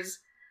powers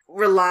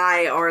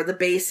rely, or the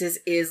basis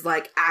is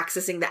like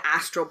accessing the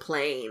astral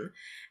plane.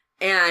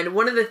 And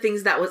one of the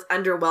things that was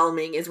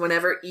underwhelming is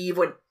whenever Eve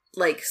would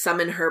like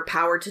summon her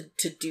power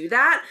to do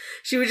that,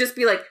 she would just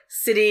be like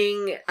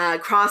sitting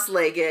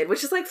cross-legged,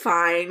 which is like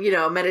fine,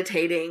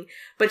 meditating,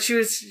 but she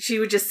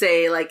would just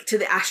say like to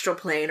the astral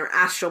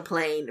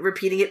plane,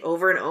 repeating it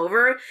over and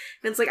over. And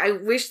it's like, I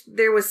wish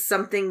there was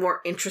something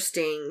more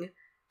interesting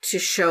to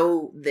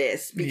show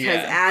this,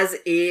 because as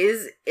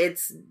is,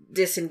 it's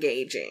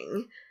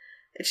disengaging.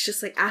 It's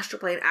just like astral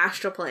plane.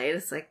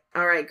 It's like,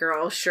 all right,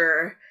 girl,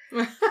 sure.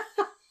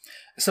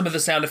 Some of the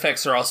sound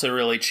effects are also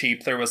really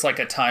cheap. There was like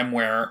a time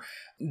where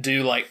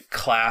Do like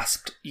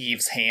clasped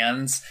Eve's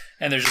hands,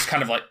 and there's just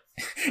kind of like,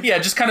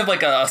 just kind of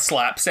like a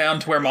slap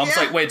sound to where Mom's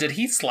like, wait, did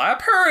he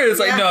slap her? It's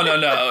like,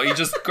 no, he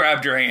just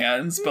grabbed your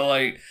hands, but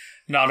like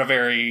not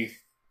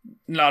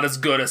as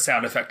good a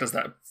sound effect as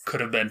that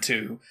could have been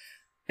to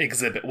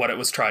exhibit what it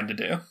was trying to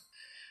do.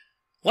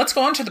 Let's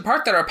go on to the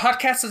part that our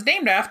podcast is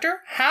named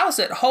after. How's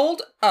it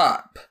hold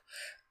up?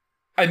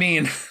 I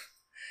mean,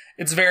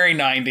 it's very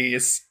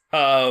 90s.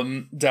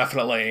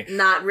 Definitely.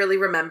 Not really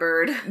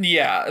remembered.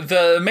 Yeah.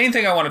 The main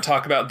thing I want to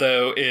talk about,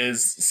 though,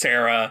 is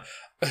Sarah,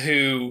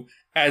 who,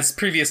 as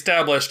previously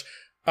established,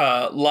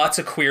 lots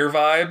of queer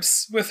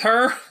vibes with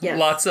her. Yes.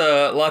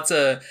 Lots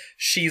of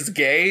she's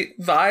gay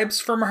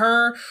vibes from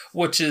her,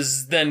 which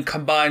is then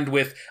combined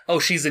with,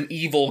 she's an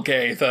evil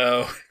gay,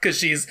 though, because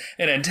she's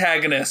an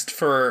antagonist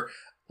for,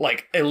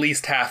 like, at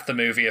least half the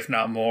movie, if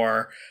not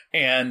more.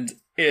 And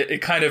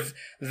it kind of,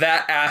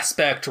 that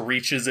aspect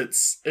reaches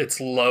its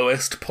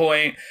lowest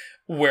point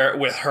where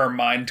with her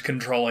mind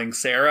controlling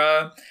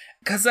Sarah,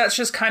 because that's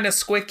just kind of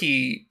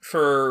squicky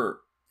for,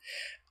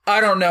 I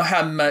don't know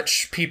how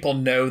much people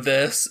know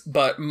this,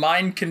 but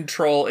mind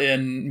control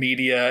in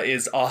media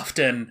is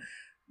often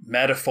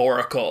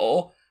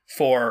metaphorical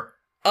for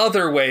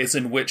other ways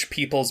in which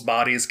people's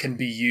bodies can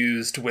be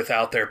used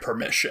without their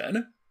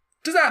permission.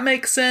 Does that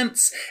make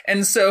sense?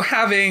 And so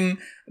having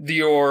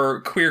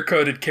your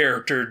queer-coded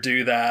character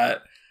do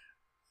that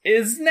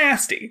is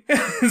nasty,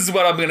 is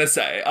what I'm going to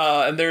say.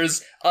 And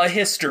there's a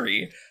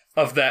history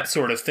of that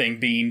sort of thing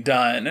being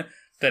done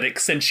that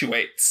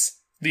accentuates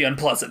the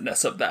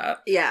unpleasantness of that.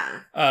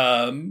 Yeah.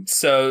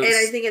 So... And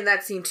I think in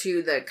that scene,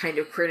 too, the kind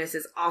of queerness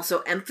is also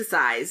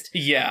emphasized.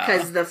 Yeah.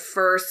 Because the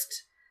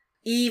first...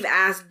 Eve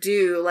asked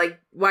Du,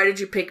 like, why did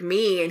you pick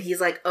me? And he's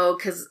like, oh,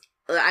 because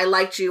I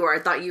liked you or I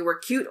thought you were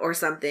cute or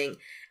something.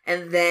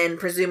 And then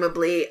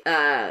presumably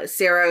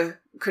Sarah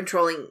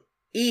controlling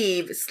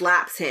Eve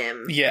slaps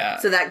him. Yeah.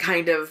 So that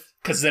kind of...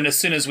 Because then as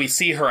soon as we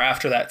see her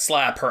after that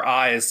slap, her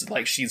eyes,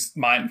 like, she's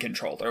mind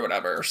controlled or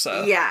whatever,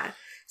 so... Yeah.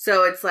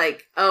 So it's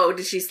like, oh,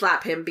 did she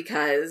slap him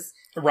because...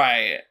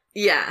 Right.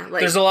 Yeah.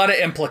 Like, there's a lot of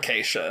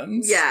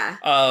implications. Yeah.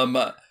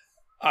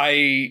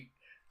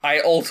 I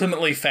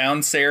ultimately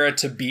found Sarah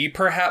to be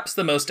perhaps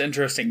the most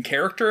interesting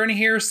character in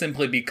here,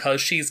 simply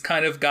because she's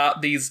kind of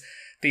got these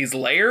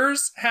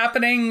layers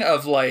happening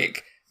of,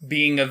 like,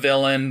 being a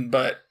villain,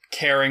 but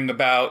caring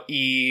about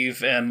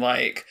Eve and,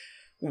 like,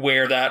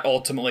 where that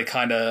ultimately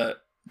kind of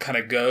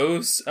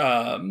goes.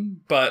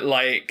 But,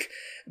 like,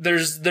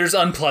 there's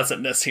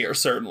unpleasantness here,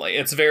 certainly.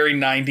 It's very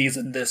 90s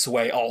in this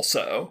way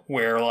also,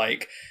 where,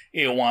 like,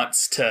 it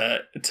wants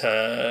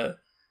to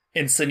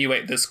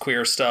insinuate this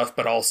queer stuff,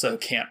 but also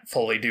can't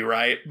fully do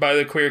right by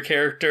the queer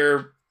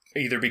character,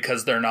 either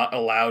because they're not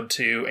allowed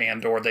to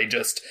and or they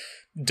just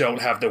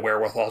don't have the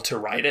wherewithal to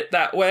write it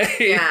that way.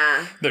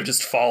 Yeah. They're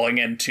just falling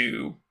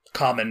into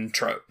common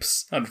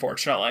tropes,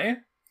 unfortunately.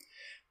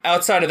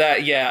 Outside of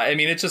that, yeah, I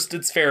mean,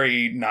 it's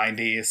very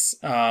 90s.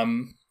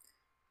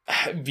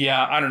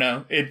 Yeah, I don't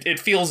know. It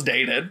feels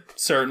dated,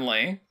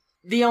 certainly.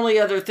 The only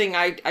other thing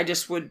I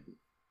just would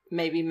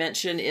maybe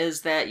mention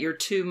is that your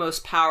two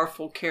most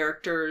powerful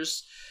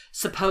characters,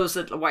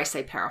 supposedly, why I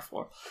say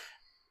powerful,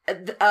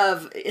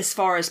 as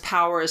far as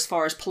power, as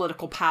far as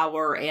political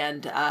power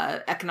and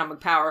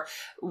economic power,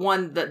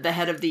 one, the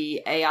head of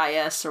the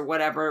E.Y.E.S or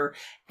whatever,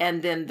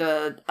 and then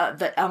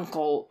the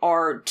uncle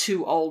are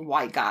two old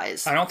white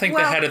guys. I don't think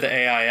the head of the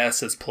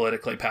E.Y.E.S is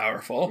politically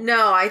powerful.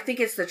 No, I think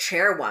it's the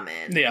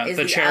chairwoman. Yeah,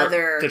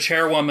 the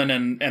chairwoman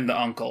and the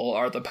uncle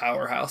are the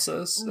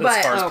powerhouses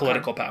as far as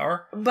political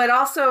power. But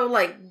also,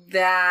 like,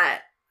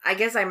 that, I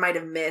guess I might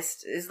have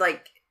missed,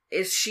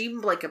 is she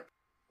like a...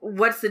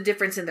 What's the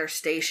difference in their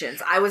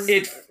stations? I was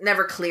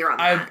never clear on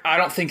that. I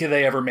don't think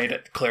they ever made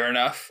it clear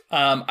enough.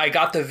 I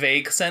got the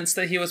vague sense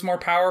that he was more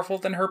powerful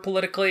than her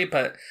politically,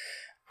 but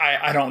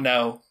I don't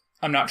know.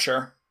 I'm not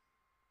sure.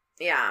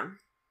 Yeah.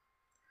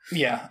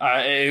 Yeah,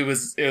 it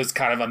was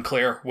kind of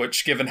unclear,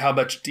 which, given how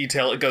much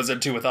detail it goes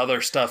into with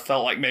other stuff,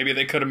 felt like maybe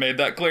they could have made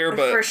that clear,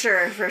 but... For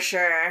sure.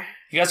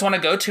 You guys want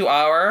to go to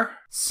our...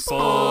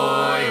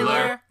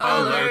 Spoiler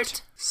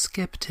alert.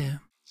 Skip to...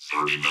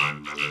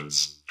 39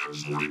 minutes and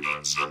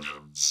 49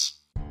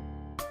 seconds.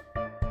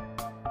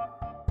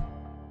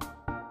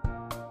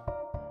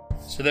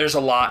 So there's a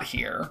lot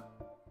here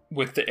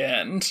with the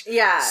end.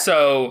 Yeah.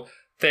 So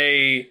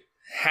they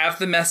have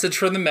the message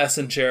from the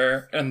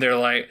messenger, and they're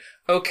like,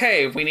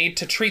 okay, we need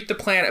to treat the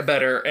planet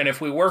better, and if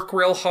we work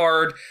real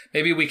hard,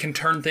 maybe we can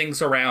turn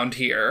things around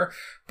here.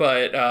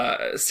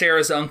 But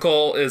Sarah's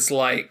uncle is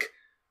like,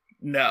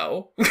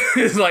 no.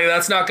 It's like,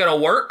 that's not gonna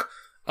work.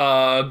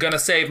 Gonna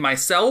save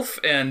myself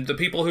and the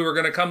people who are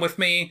gonna come with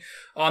me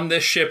on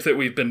this ship that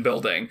we've been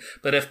building.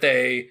 But if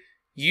they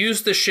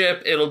use the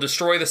ship, it'll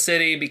destroy the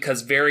city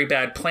because very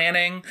bad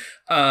planning,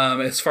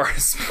 as far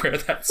as where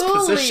that's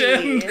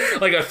positioned.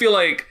 Like, I feel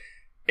like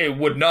it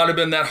would not have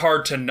been that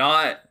hard to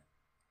not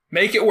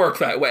make it work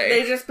that way.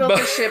 They just built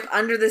a ship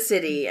under the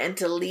city, and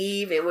to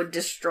leave, it would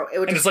destroy. It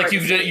would. And it's like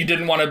you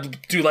didn't want to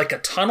do like a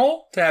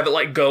tunnel to have it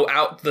like go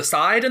out the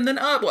side and then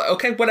up.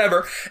 Okay,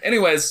 whatever.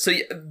 Anyways, so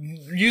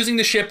using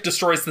the ship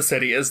destroys the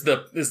city is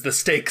the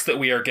stakes that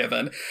we are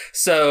given.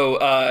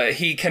 So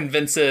he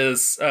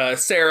convinces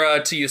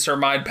Sarah to use her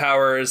mind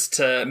powers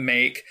to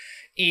make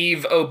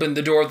Eve open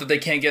the door that they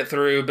can't get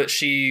through, but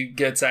she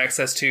gets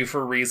access to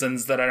for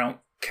reasons that I don't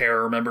care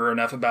or remember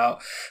enough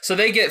about. So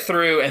they get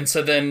through, and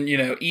so then,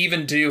 Eve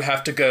and Du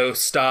have to go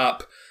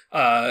stop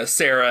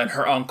Sarah and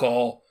her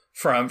uncle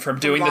from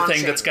doing the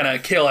thing that's gonna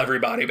kill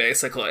everybody,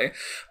 basically.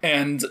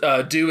 And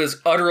Du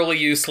is utterly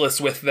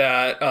useless with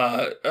that,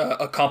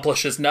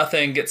 accomplishes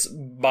nothing, gets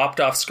bopped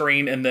off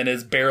screen, and then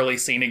is barely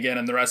seen again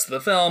in the rest of the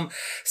film.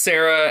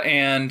 Sarah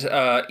and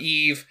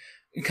Eve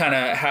kind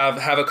of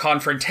have a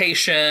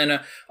confrontation.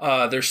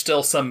 There's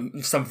still some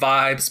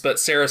vibes, but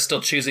Sarah's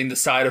still choosing the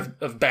side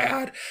of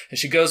bad. And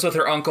she goes with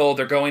her uncle.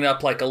 They're going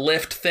up like a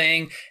lift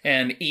thing,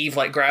 and Eve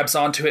like grabs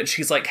onto it, and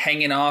she's like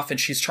hanging off, and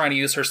she's trying to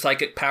use her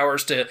psychic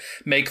powers to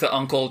make the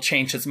uncle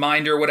change his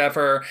mind or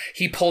whatever.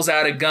 He pulls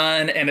out a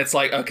gun, and it's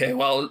like, okay,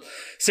 well,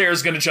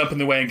 Sarah's gonna jump in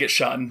the way and get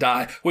shot and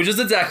die, which is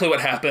exactly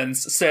what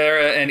happens.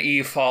 Sarah and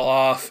Eve fall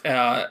off,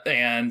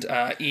 and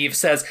Eve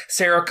says,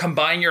 Sarah,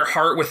 combine your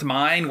heart with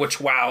mine, which,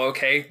 wow,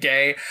 okay,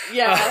 gay.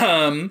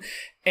 Yeah.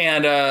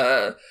 And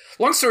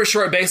long story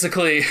short,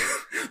 basically,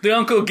 the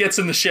uncle gets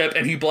in the ship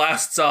and he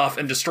blasts off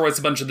and destroys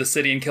a bunch of the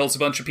city and kills a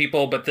bunch of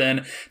people, but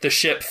then the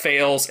ship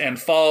fails and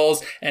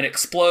falls and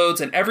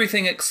explodes, and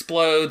everything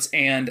explodes,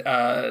 and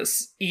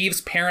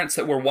Eve's parents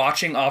that were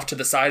watching off to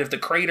the side of the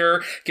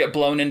crater get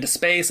blown into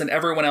space, and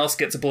everyone else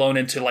gets blown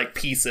into, like,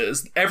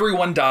 pieces.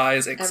 Everyone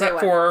dies except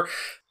for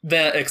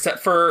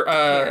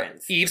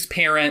Eve's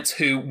parents,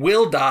 who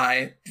will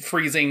die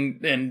freezing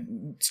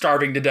and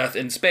starving to death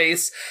in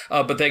space,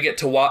 but they get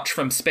to watch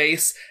from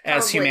space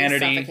as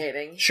humanity.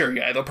 Suffocating. Sure,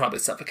 yeah, they'll probably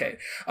suffocate.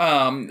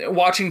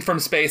 Watching from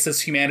space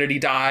as humanity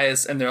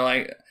dies, and they're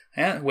like,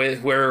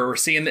 we're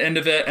seeing the end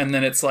of it, and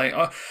then it's like,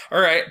 oh, all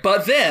right,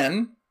 but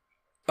then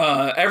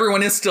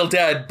everyone is still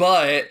dead,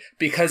 but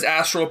because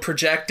astral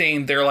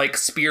projecting, they're like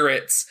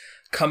spirits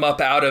come up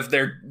out of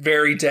their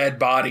very dead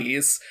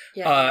bodies.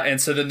 Yeah. And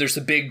so then there's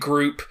a big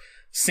group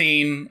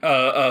scene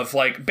of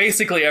like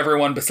basically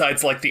everyone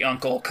besides like the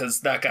uncle,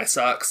 because that guy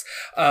sucks.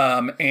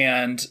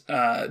 And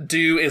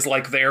Do is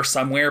like there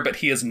somewhere, but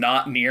he is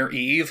not near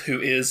Eve, who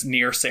is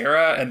near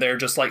Sarah, and they're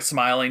just like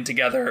smiling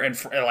together and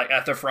like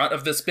at the front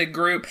of this big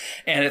group.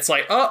 And it's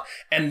like, oh,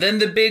 and then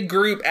the big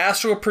group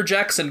astral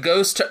projects and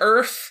goes to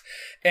Earth,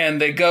 and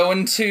they go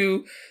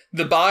into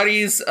the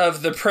bodies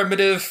of the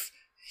primitive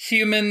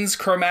humans,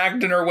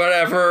 Cro-Magnon or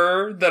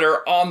whatever, that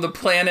are on the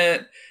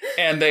planet,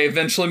 and they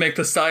eventually make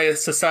the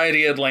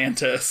Society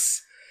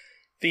Atlantis.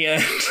 The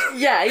end.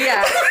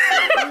 Yeah.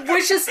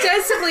 Which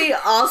ostensibly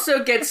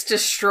also gets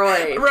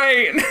destroyed.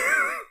 Right.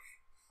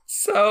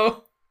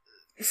 So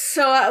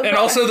and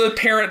also the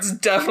parents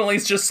definitely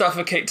just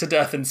suffocate to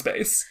death in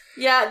space.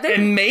 Yeah,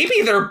 and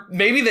maybe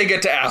they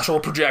get to astral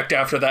project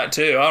after that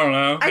too. I don't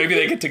know. Maybe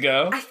they get to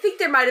go. I think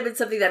there might have been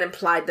something that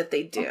implied that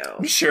they do.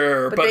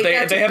 Sure, but they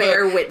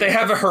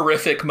have a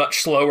horrific,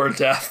 much slower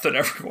death than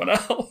everyone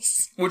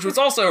else, which was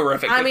also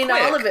horrific. I mean,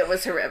 quick. All of it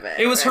was horrific.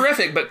 It was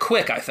horrific, but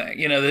quick. I think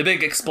the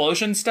big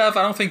explosion stuff.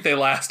 I don't think they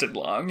lasted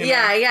long.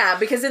 Yeah,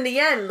 because in the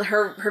end,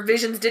 her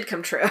visions did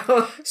come true.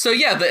 So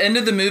yeah, the end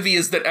of the movie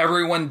is that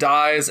everyone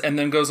dies and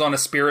then goes on a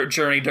spirit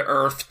journey to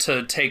Earth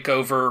to take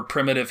over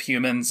primitive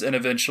humans and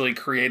eventually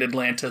create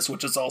Atlantis,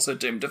 which is also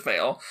doomed to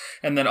fail.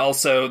 And then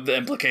also the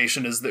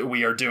implication is that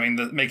we are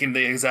making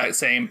the exact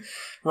same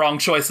wrong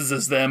choices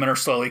as them and are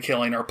slowly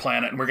killing our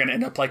planet, and we're going to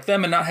end up like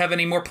them and not have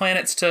any more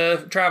planets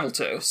to travel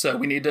to. So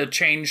we need to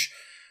change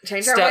our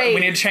ways.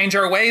 We need to change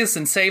our ways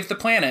and save the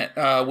planet,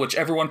 which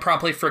everyone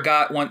promptly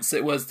forgot once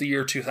it was the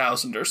year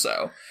 2000 or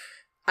so.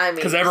 I mean,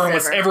 because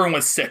everyone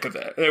was sick of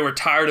it. They were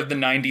tired of the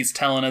 90s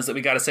telling us that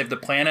we got to save the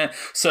planet.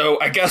 So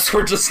I guess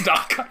we're just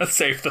not going to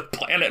save the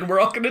planet, and we're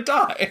all going to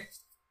die.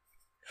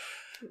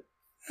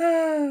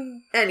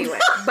 Anyway,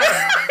 but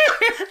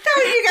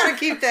no, you gotta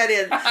keep that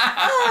in.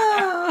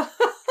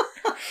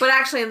 But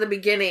actually, in the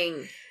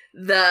beginning,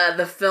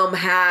 the film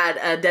had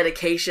a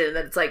dedication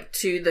that's like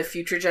to the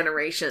future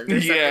generations or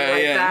something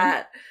like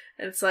that.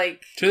 And it's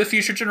like, to the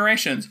future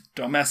generations,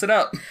 don't mess it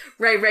up.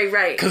 Right.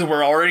 Because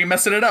we're already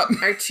messing it up.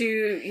 Or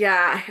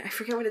I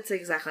forget what it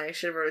says exactly. I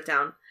should have wrote it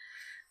down.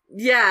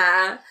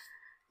 Yeah.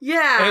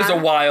 It was a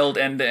wild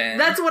ending.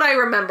 That's what I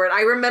remembered.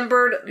 I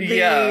remembered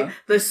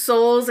the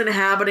souls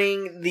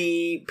inhabiting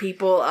the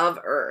people of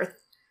Earth.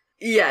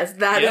 Yes,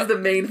 that is the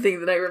main thing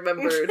that I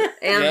remembered.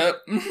 And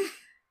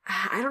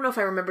I don't know if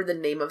I remembered the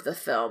name of the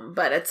film,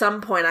 but at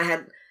some point I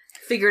had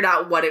figured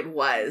out what it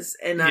was.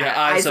 And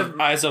Eyes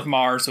of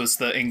Mars was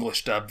the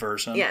English dub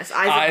version. Yes,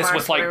 Eyes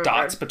with like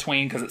dots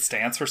between because it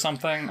stands for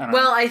something.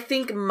 I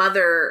think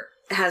Mother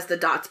has the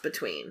dots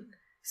between.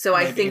 So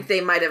maybe. I think they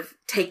might have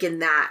taken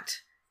that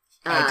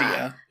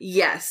idea.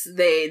 Yes,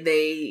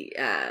 they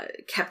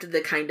kept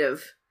the kind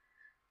of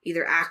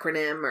either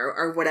acronym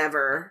or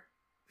whatever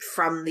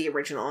from the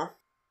original.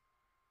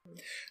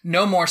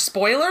 No more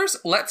spoilers.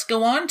 Let's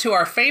go on to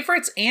our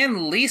favorites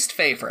and least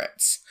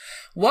favorites.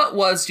 What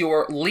was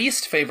your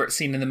least favorite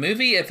scene in the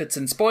movie? If it's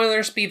in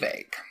spoilers, be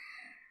vague.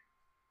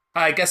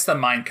 I guess the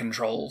mind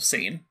control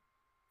scene,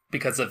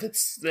 because of it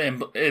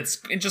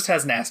just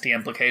has nasty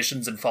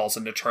implications and falls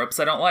into tropes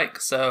I don't like.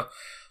 So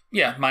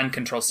yeah, mind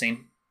control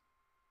scene.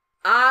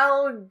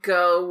 I'll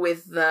go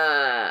with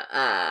the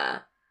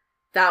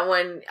that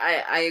one.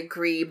 I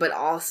agree, but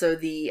also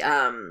the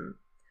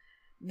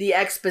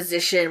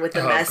exposition with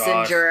the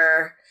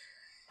messenger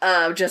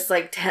of just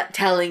like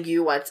telling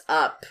you what's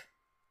up,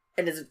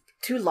 and it's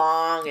too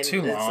long and it's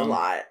a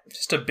lot.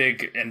 Just a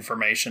big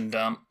information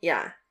dump.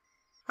 Yeah,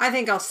 I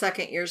think I'll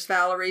second yours,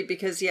 Valerie,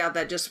 because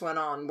that just went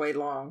on way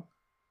long.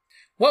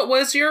 What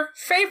was your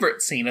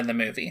favorite scene in the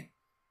movie?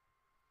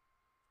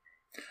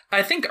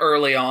 I think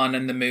early on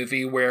in the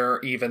movie where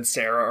Eve and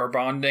Sarah are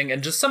bonding,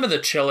 and just some of the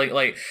chilling,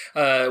 like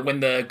when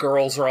the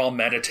girls are all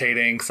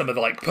meditating, some of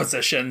the like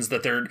positions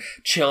that they're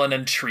chilling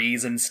in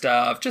trees and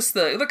stuff, just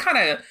the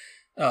kind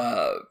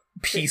of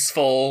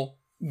peaceful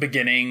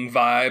beginning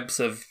vibes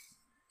of,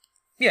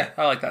 yeah,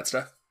 I like that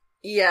stuff.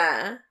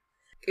 Yeah.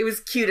 It was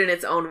cute in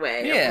its own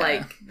way. Yeah. Of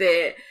like,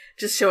 they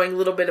just showing a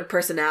little bit of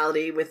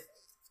personality with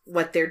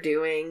what they're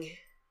doing.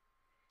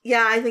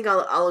 Yeah, I think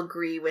I'll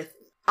agree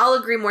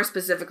more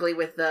specifically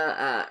with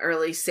the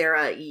early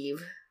Sarah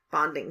Eve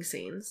bonding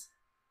scenes.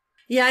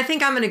 Yeah, I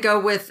think I'm going to go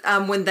with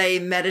when they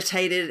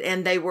meditated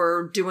and they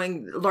were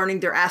learning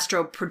their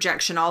astral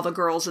projection, all the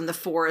girls in the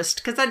forest,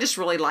 because I just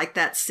really liked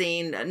that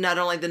scene. Not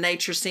only the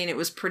nature scene, it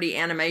was pretty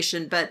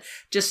animation, but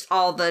just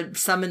all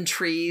some in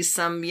trees,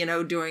 some,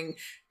 doing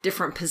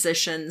different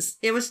positions.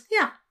 It was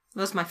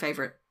my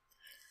favorite.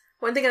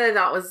 One thing that I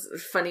thought was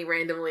funny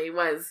randomly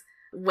was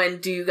when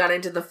Dew got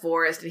into the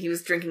forest and he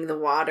was drinking the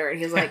water and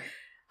he was like,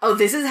 oh,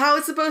 this is how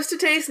it's supposed to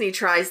taste? And he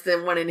tries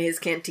the one in his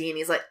canteen.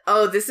 He's like,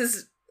 oh, this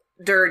is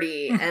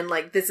dirty. And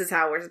like, this is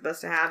how we're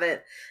supposed to have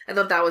it. I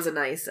thought that was a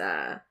nice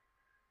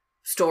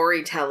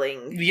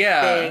storytelling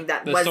thing.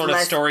 That the was sort of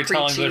less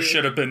storytelling preachy. there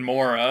should have been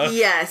more of.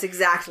 Yes,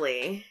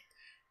 exactly.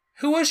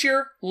 Who was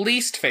your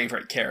least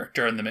favorite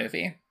character in the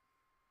movie?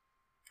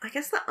 I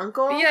guess the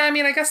uncle? Yeah, I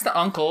mean, I guess the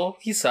uncle.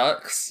 He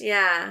sucks.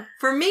 Yeah.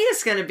 For me,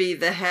 it's going to be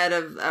the head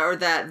of, or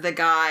the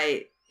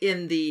guy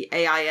in the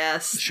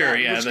E.Y.E.S. Sure,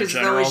 the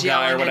general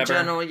guy or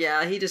whatever.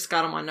 Yeah, he just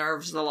got on my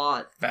nerves a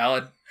lot.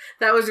 Valid.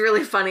 That was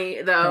really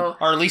funny, though.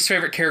 Our least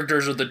favorite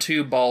characters are the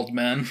two bald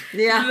men.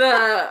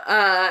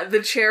 Yeah.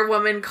 The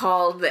chairwoman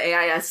called the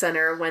E.Y.E.S.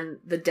 Center when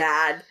the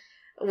dad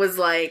was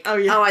like,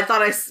 oh, I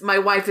thought my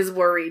wife is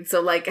worried,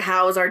 so like,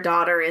 how's our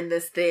daughter in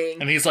this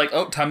thing? And he's like,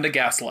 oh, time to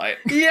gaslight.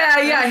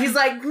 Yeah, he's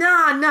like,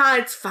 nah,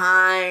 it's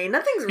fine.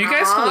 Nothing's wrong. You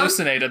guys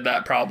hallucinated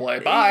that probably.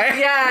 Bye.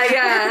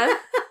 Yeah.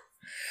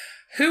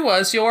 Who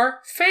was your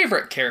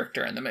favorite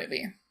character in the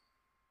movie?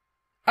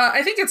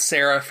 I think it's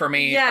Sarah for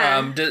me.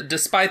 Yeah.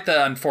 Despite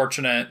the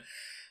unfortunate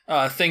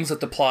things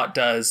that the plot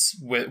does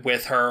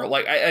with her,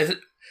 like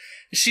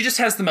she just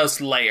has the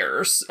most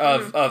layers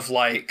of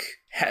like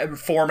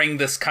forming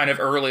this kind of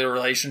early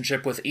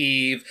relationship with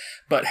Eve,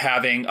 but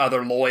having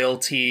other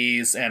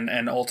loyalties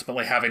and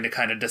ultimately having to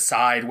kind of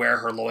decide where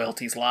her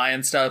loyalties lie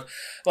and stuff.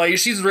 Like,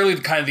 she's really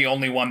kind of the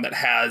only one that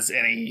has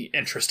any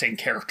interesting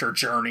character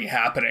journey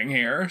happening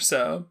here,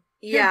 so.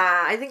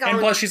 Yeah, I think and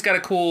plus she's got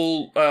a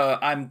cool,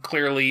 I'm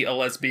clearly a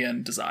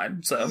lesbian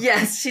design, so.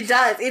 Yes, she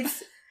does.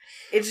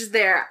 It's just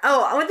there.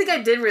 Oh, one thing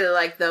I did really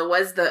like, though,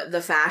 was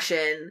the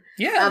fashion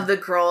of the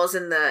girls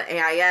in the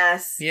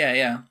E.Y.E.S.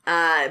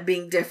 Yeah.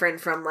 Being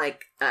different from,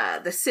 like,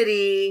 the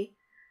city.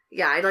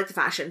 Yeah, I like the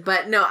fashion.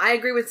 But, no, I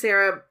agree with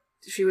Sarah.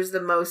 She was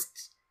the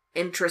most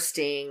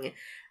interesting.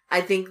 I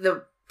think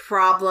the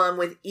problem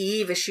with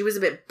Eve is she was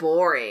a bit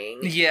boring.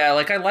 Yeah,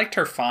 like, I liked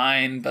her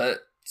fine, but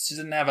she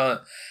didn't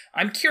have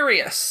I'm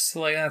curious.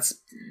 Like, that's...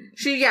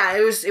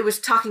 It was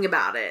talking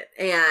about it,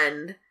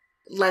 and...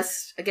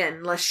 less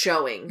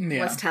showing.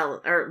 Yeah.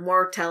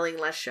 More telling,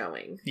 less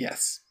showing.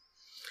 Yes.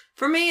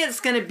 For me,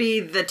 it's going to be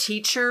the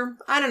teacher.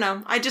 I don't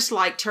know. I just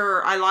liked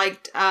her. I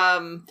liked,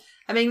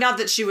 not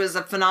that she was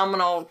a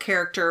phenomenal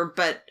character,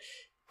 but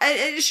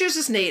she was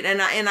just neat.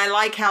 And I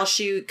like how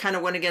she kind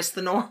of went against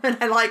the norm. And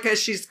I like how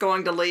she's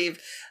going to leave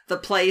the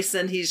place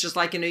and he's just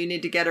like, you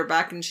need to get her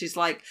back. And she's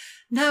like,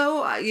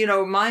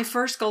 no, my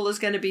first goal is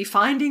going to be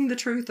finding the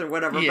truth or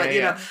whatever.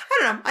 Yeah, but, I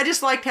don't know. I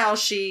just liked how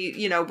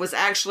she, was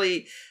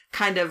actually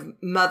kind of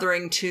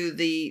mothering to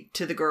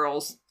the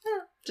girls.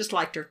 Just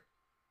liked her.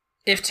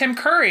 If Tim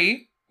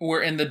Curry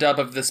were in the dub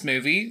of this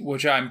movie,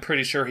 which I'm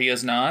pretty sure he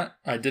is not,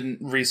 I didn't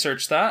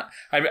research that.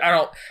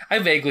 I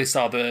vaguely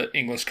saw the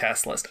English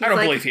cast list. I don't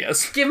believe he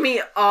is. Give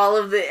me all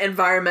of the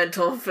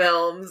environmental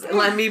films and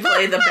let me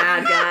play the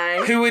bad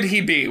guy. Who would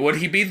he be? Would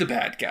he be the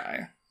bad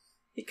guy?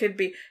 He could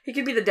be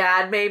the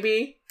dad,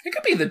 maybe. He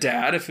could be the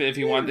dad if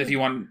you want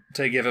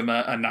to give him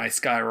a nice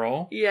guy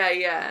role.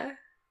 Yeah.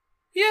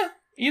 Yeah,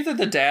 either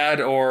the dad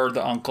or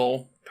the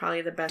uncle.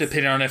 Probably the best.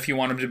 Depending on if you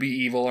want him to be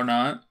evil or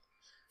not.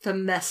 The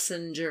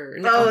messenger.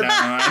 No.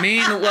 I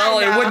mean,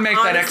 it would make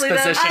that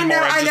exposition more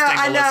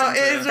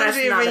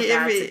interesting to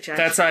listen to.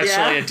 That's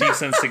actually a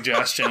decent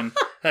suggestion.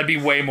 That'd be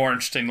way more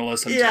interesting to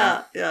listen to.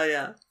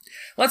 Yeah.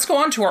 Let's go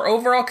on to our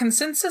overall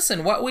consensus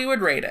and what we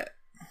would rate it.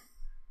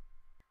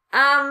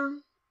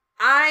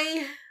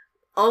 I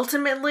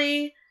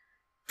ultimately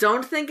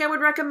don't think I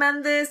would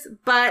recommend this,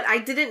 but I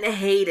didn't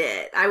hate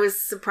it. I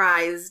was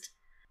surprised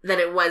that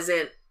it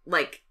wasn't,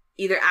 like,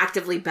 either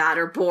actively bad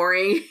or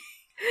boring.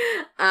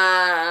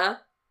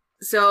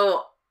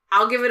 So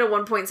I'll give it a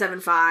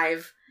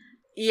 1.75.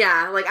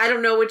 Yeah, like, I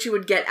don't know what you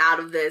would get out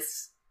of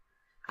this.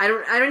 I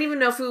don't even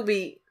know if it would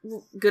be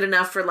good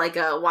enough for, like,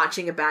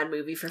 watching a bad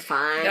movie for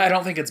fun. I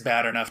don't think it's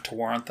bad enough to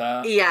warrant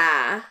that.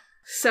 Yeah.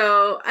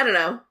 So, I don't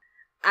know.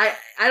 I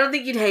don't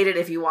think you'd hate it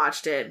if you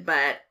watched it,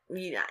 but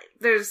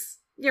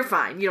you're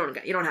fine. You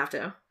don't have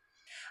to.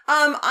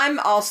 I'm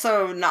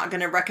also not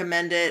going to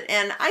recommend it,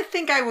 and I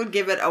think I would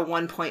give it a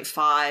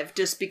 1.5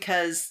 just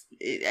because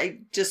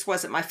it just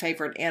wasn't my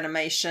favorite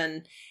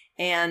animation.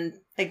 And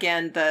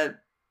again, the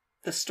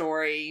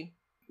story,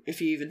 if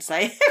you even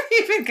say, if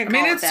you even can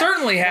call it that.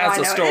 Certainly has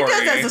a story. It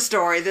does has a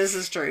story. This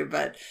is true,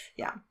 but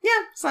yeah.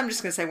 So I'm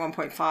just going to say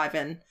 1.5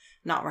 and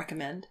not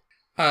recommend.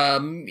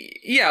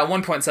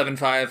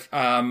 1.75.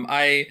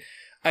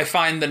 I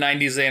find the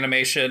 90s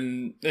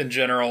animation in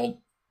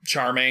general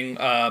charming,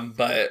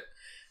 but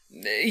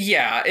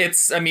yeah,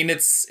 it's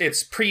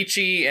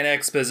preachy and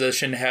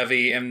exposition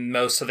heavy, and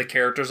most of the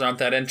characters aren't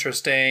that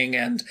interesting,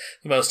 and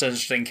the most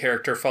interesting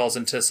character falls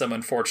into some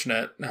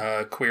unfortunate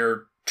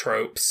queer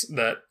tropes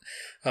that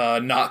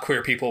not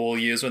queer people will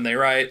use when they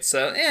write.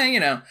 So,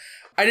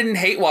 I didn't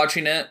hate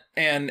watching it,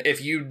 and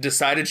if you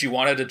decided you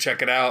wanted to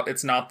check it out,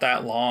 it's not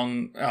that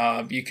long.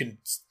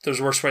 There's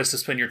worse ways to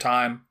spend your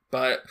time,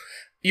 but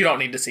you don't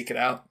need to seek it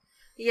out.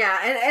 Yeah,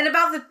 and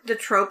about the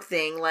trope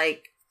thing,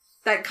 like,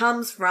 that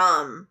comes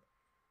from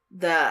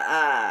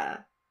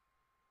the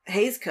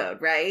Hays Code,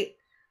 right?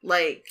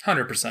 Like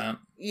 100%.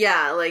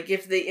 Yeah, like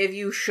if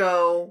you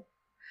show,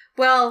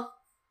 well,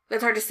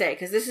 that's hard to say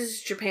because this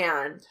is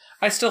Japan.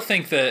 I still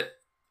think they're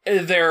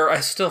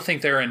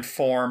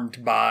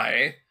informed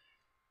by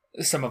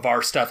some of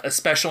our stuff,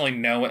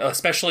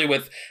 especially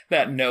with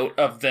that note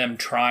of them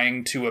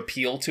trying to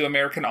appeal to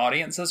American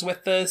audiences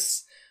with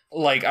this.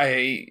 Like,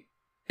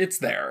 it's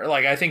there.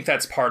 Like, I think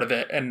that's part of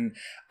it. And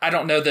I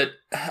don't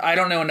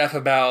know enough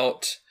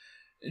about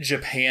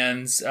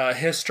Japan's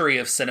history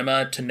of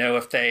cinema to know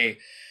if they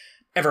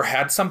ever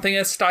had something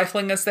as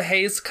stifling as the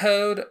Hays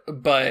Code,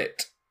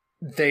 but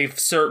they've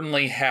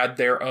certainly had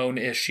their own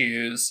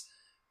issues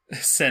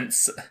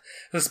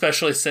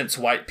especially since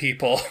white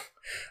people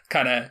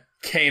kind of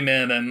came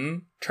in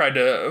and tried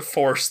to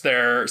force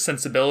their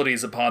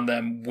sensibilities upon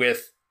them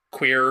with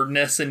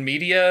queerness in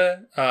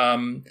media.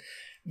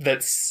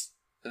 It's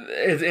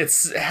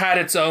had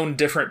its own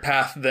different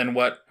path than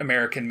what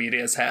American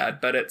media has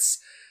had, but it's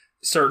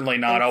certainly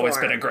not always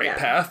been a great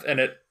path,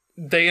 and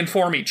they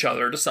inform each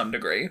other to some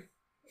degree.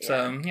 Yeah.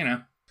 So,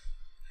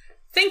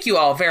 Thank you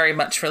all very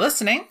much for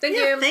listening.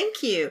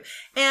 Thank you.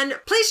 And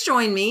please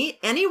join me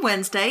any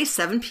Wednesday,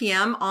 7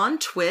 p.m. on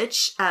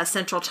Twitch,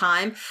 Central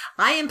Time.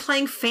 I am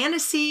playing Final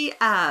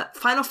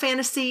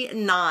Fantasy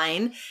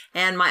 9,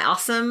 and my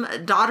awesome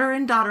daughter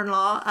and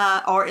daughter-in-law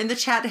are in the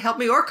chat to help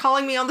me or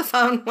calling me on the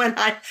phone when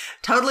I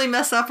totally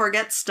mess up or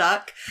get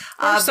stuck.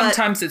 Or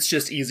sometimes it's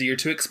just easier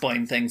to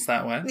explain things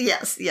that way.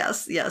 Yes.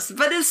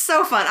 But it's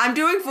so fun. I'm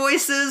doing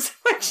voices,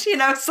 which,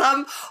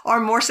 some are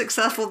more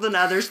successful than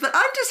others, but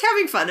I'm just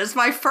having fun. It's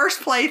my first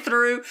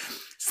playthrough.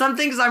 Some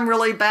things I'm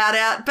really bad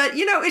at, but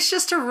it's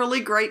just a really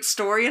great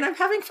story and I'm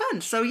having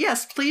fun. So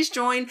yes, please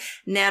join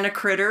Nana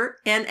Critter,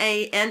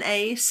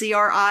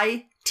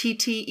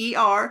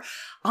 NANACRITTER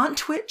on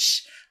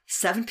Twitch,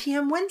 7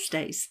 p.m.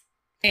 Wednesdays.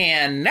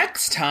 And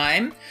next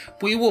time,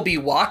 we will be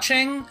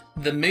watching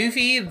the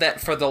movie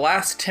that for the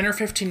last 10 or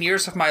 15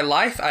 years of my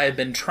life I have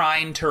been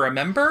trying to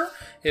remember.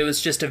 It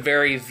was just a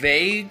very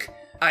vague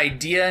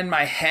idea in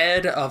my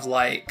head of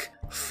like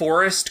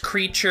forest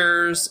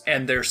creatures,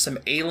 and there's some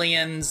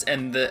aliens,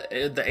 and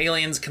the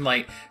aliens can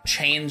like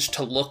change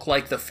to look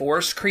like the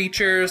forest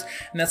creatures,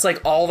 and that's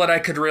like all that I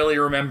could really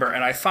remember.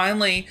 And I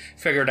finally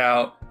figured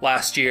out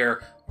last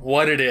year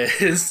what it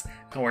is,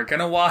 and we're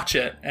gonna watch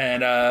it.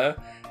 And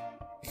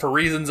for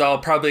reasons I'll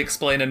probably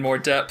explain in more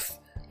depth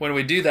when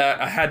we do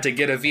that, I had to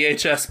get a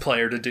VHS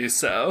player to do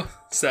so.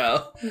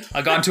 So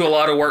I've gone to a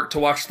lot of work to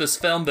watch this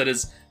film that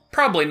is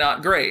probably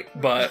not great,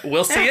 but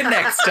we'll see you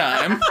next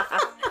time.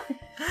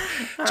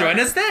 Join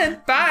us then.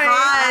 Bye.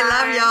 Bye.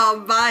 Love y'all.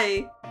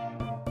 Bye.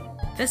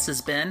 This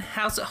has been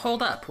How's It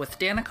Hold Up with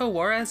Danica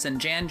Juarez and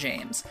Jan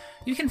James.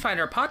 You can find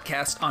our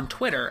podcast on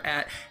Twitter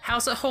at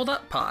How's It Hold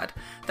Up Pod.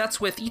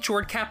 That's with each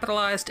word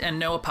capitalized and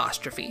no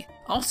apostrophe.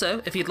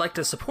 Also, if you'd like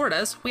to support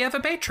us, we have a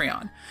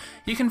Patreon.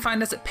 You can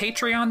find us at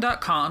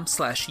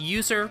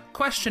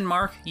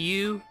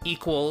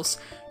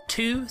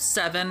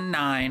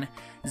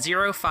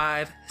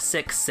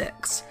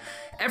patreon.com/user?U=2790566.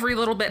 Every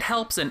little bit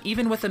helps, and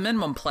even with a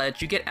minimum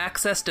pledge, you get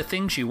access to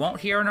things you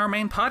won't hear in our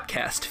main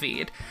podcast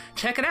feed.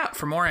 Check it out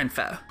for more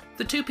info.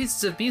 The two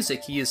pieces of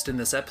music used in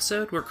this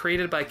episode were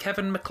created by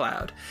Kevin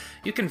MacLeod.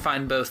 You can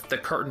find both The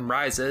Curtain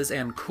Rises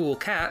and Cool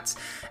Cats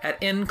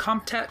at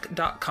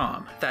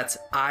incomtech.com. That's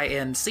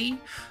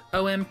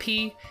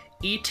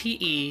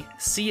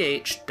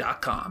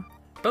INCOMPETECH.com.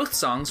 Both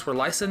songs were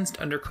licensed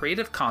under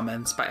Creative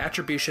Commons by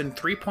Attribution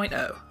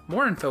 3.0.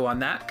 More info on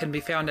that can be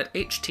found at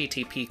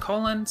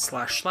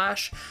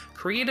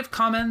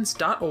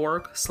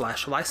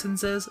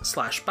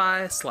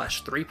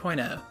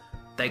http://creativecommons.org/licenses/by/3.0.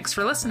 Thanks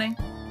for listening.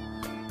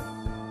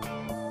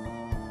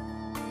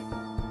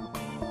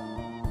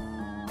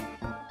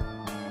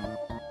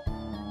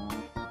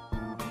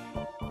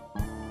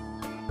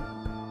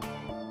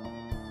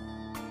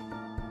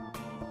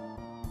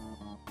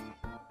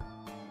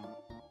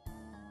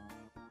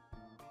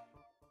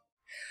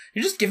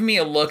 You're just giving me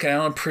a look and I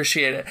don't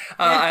appreciate it.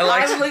 I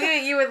like. I'm looking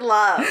at you with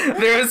love.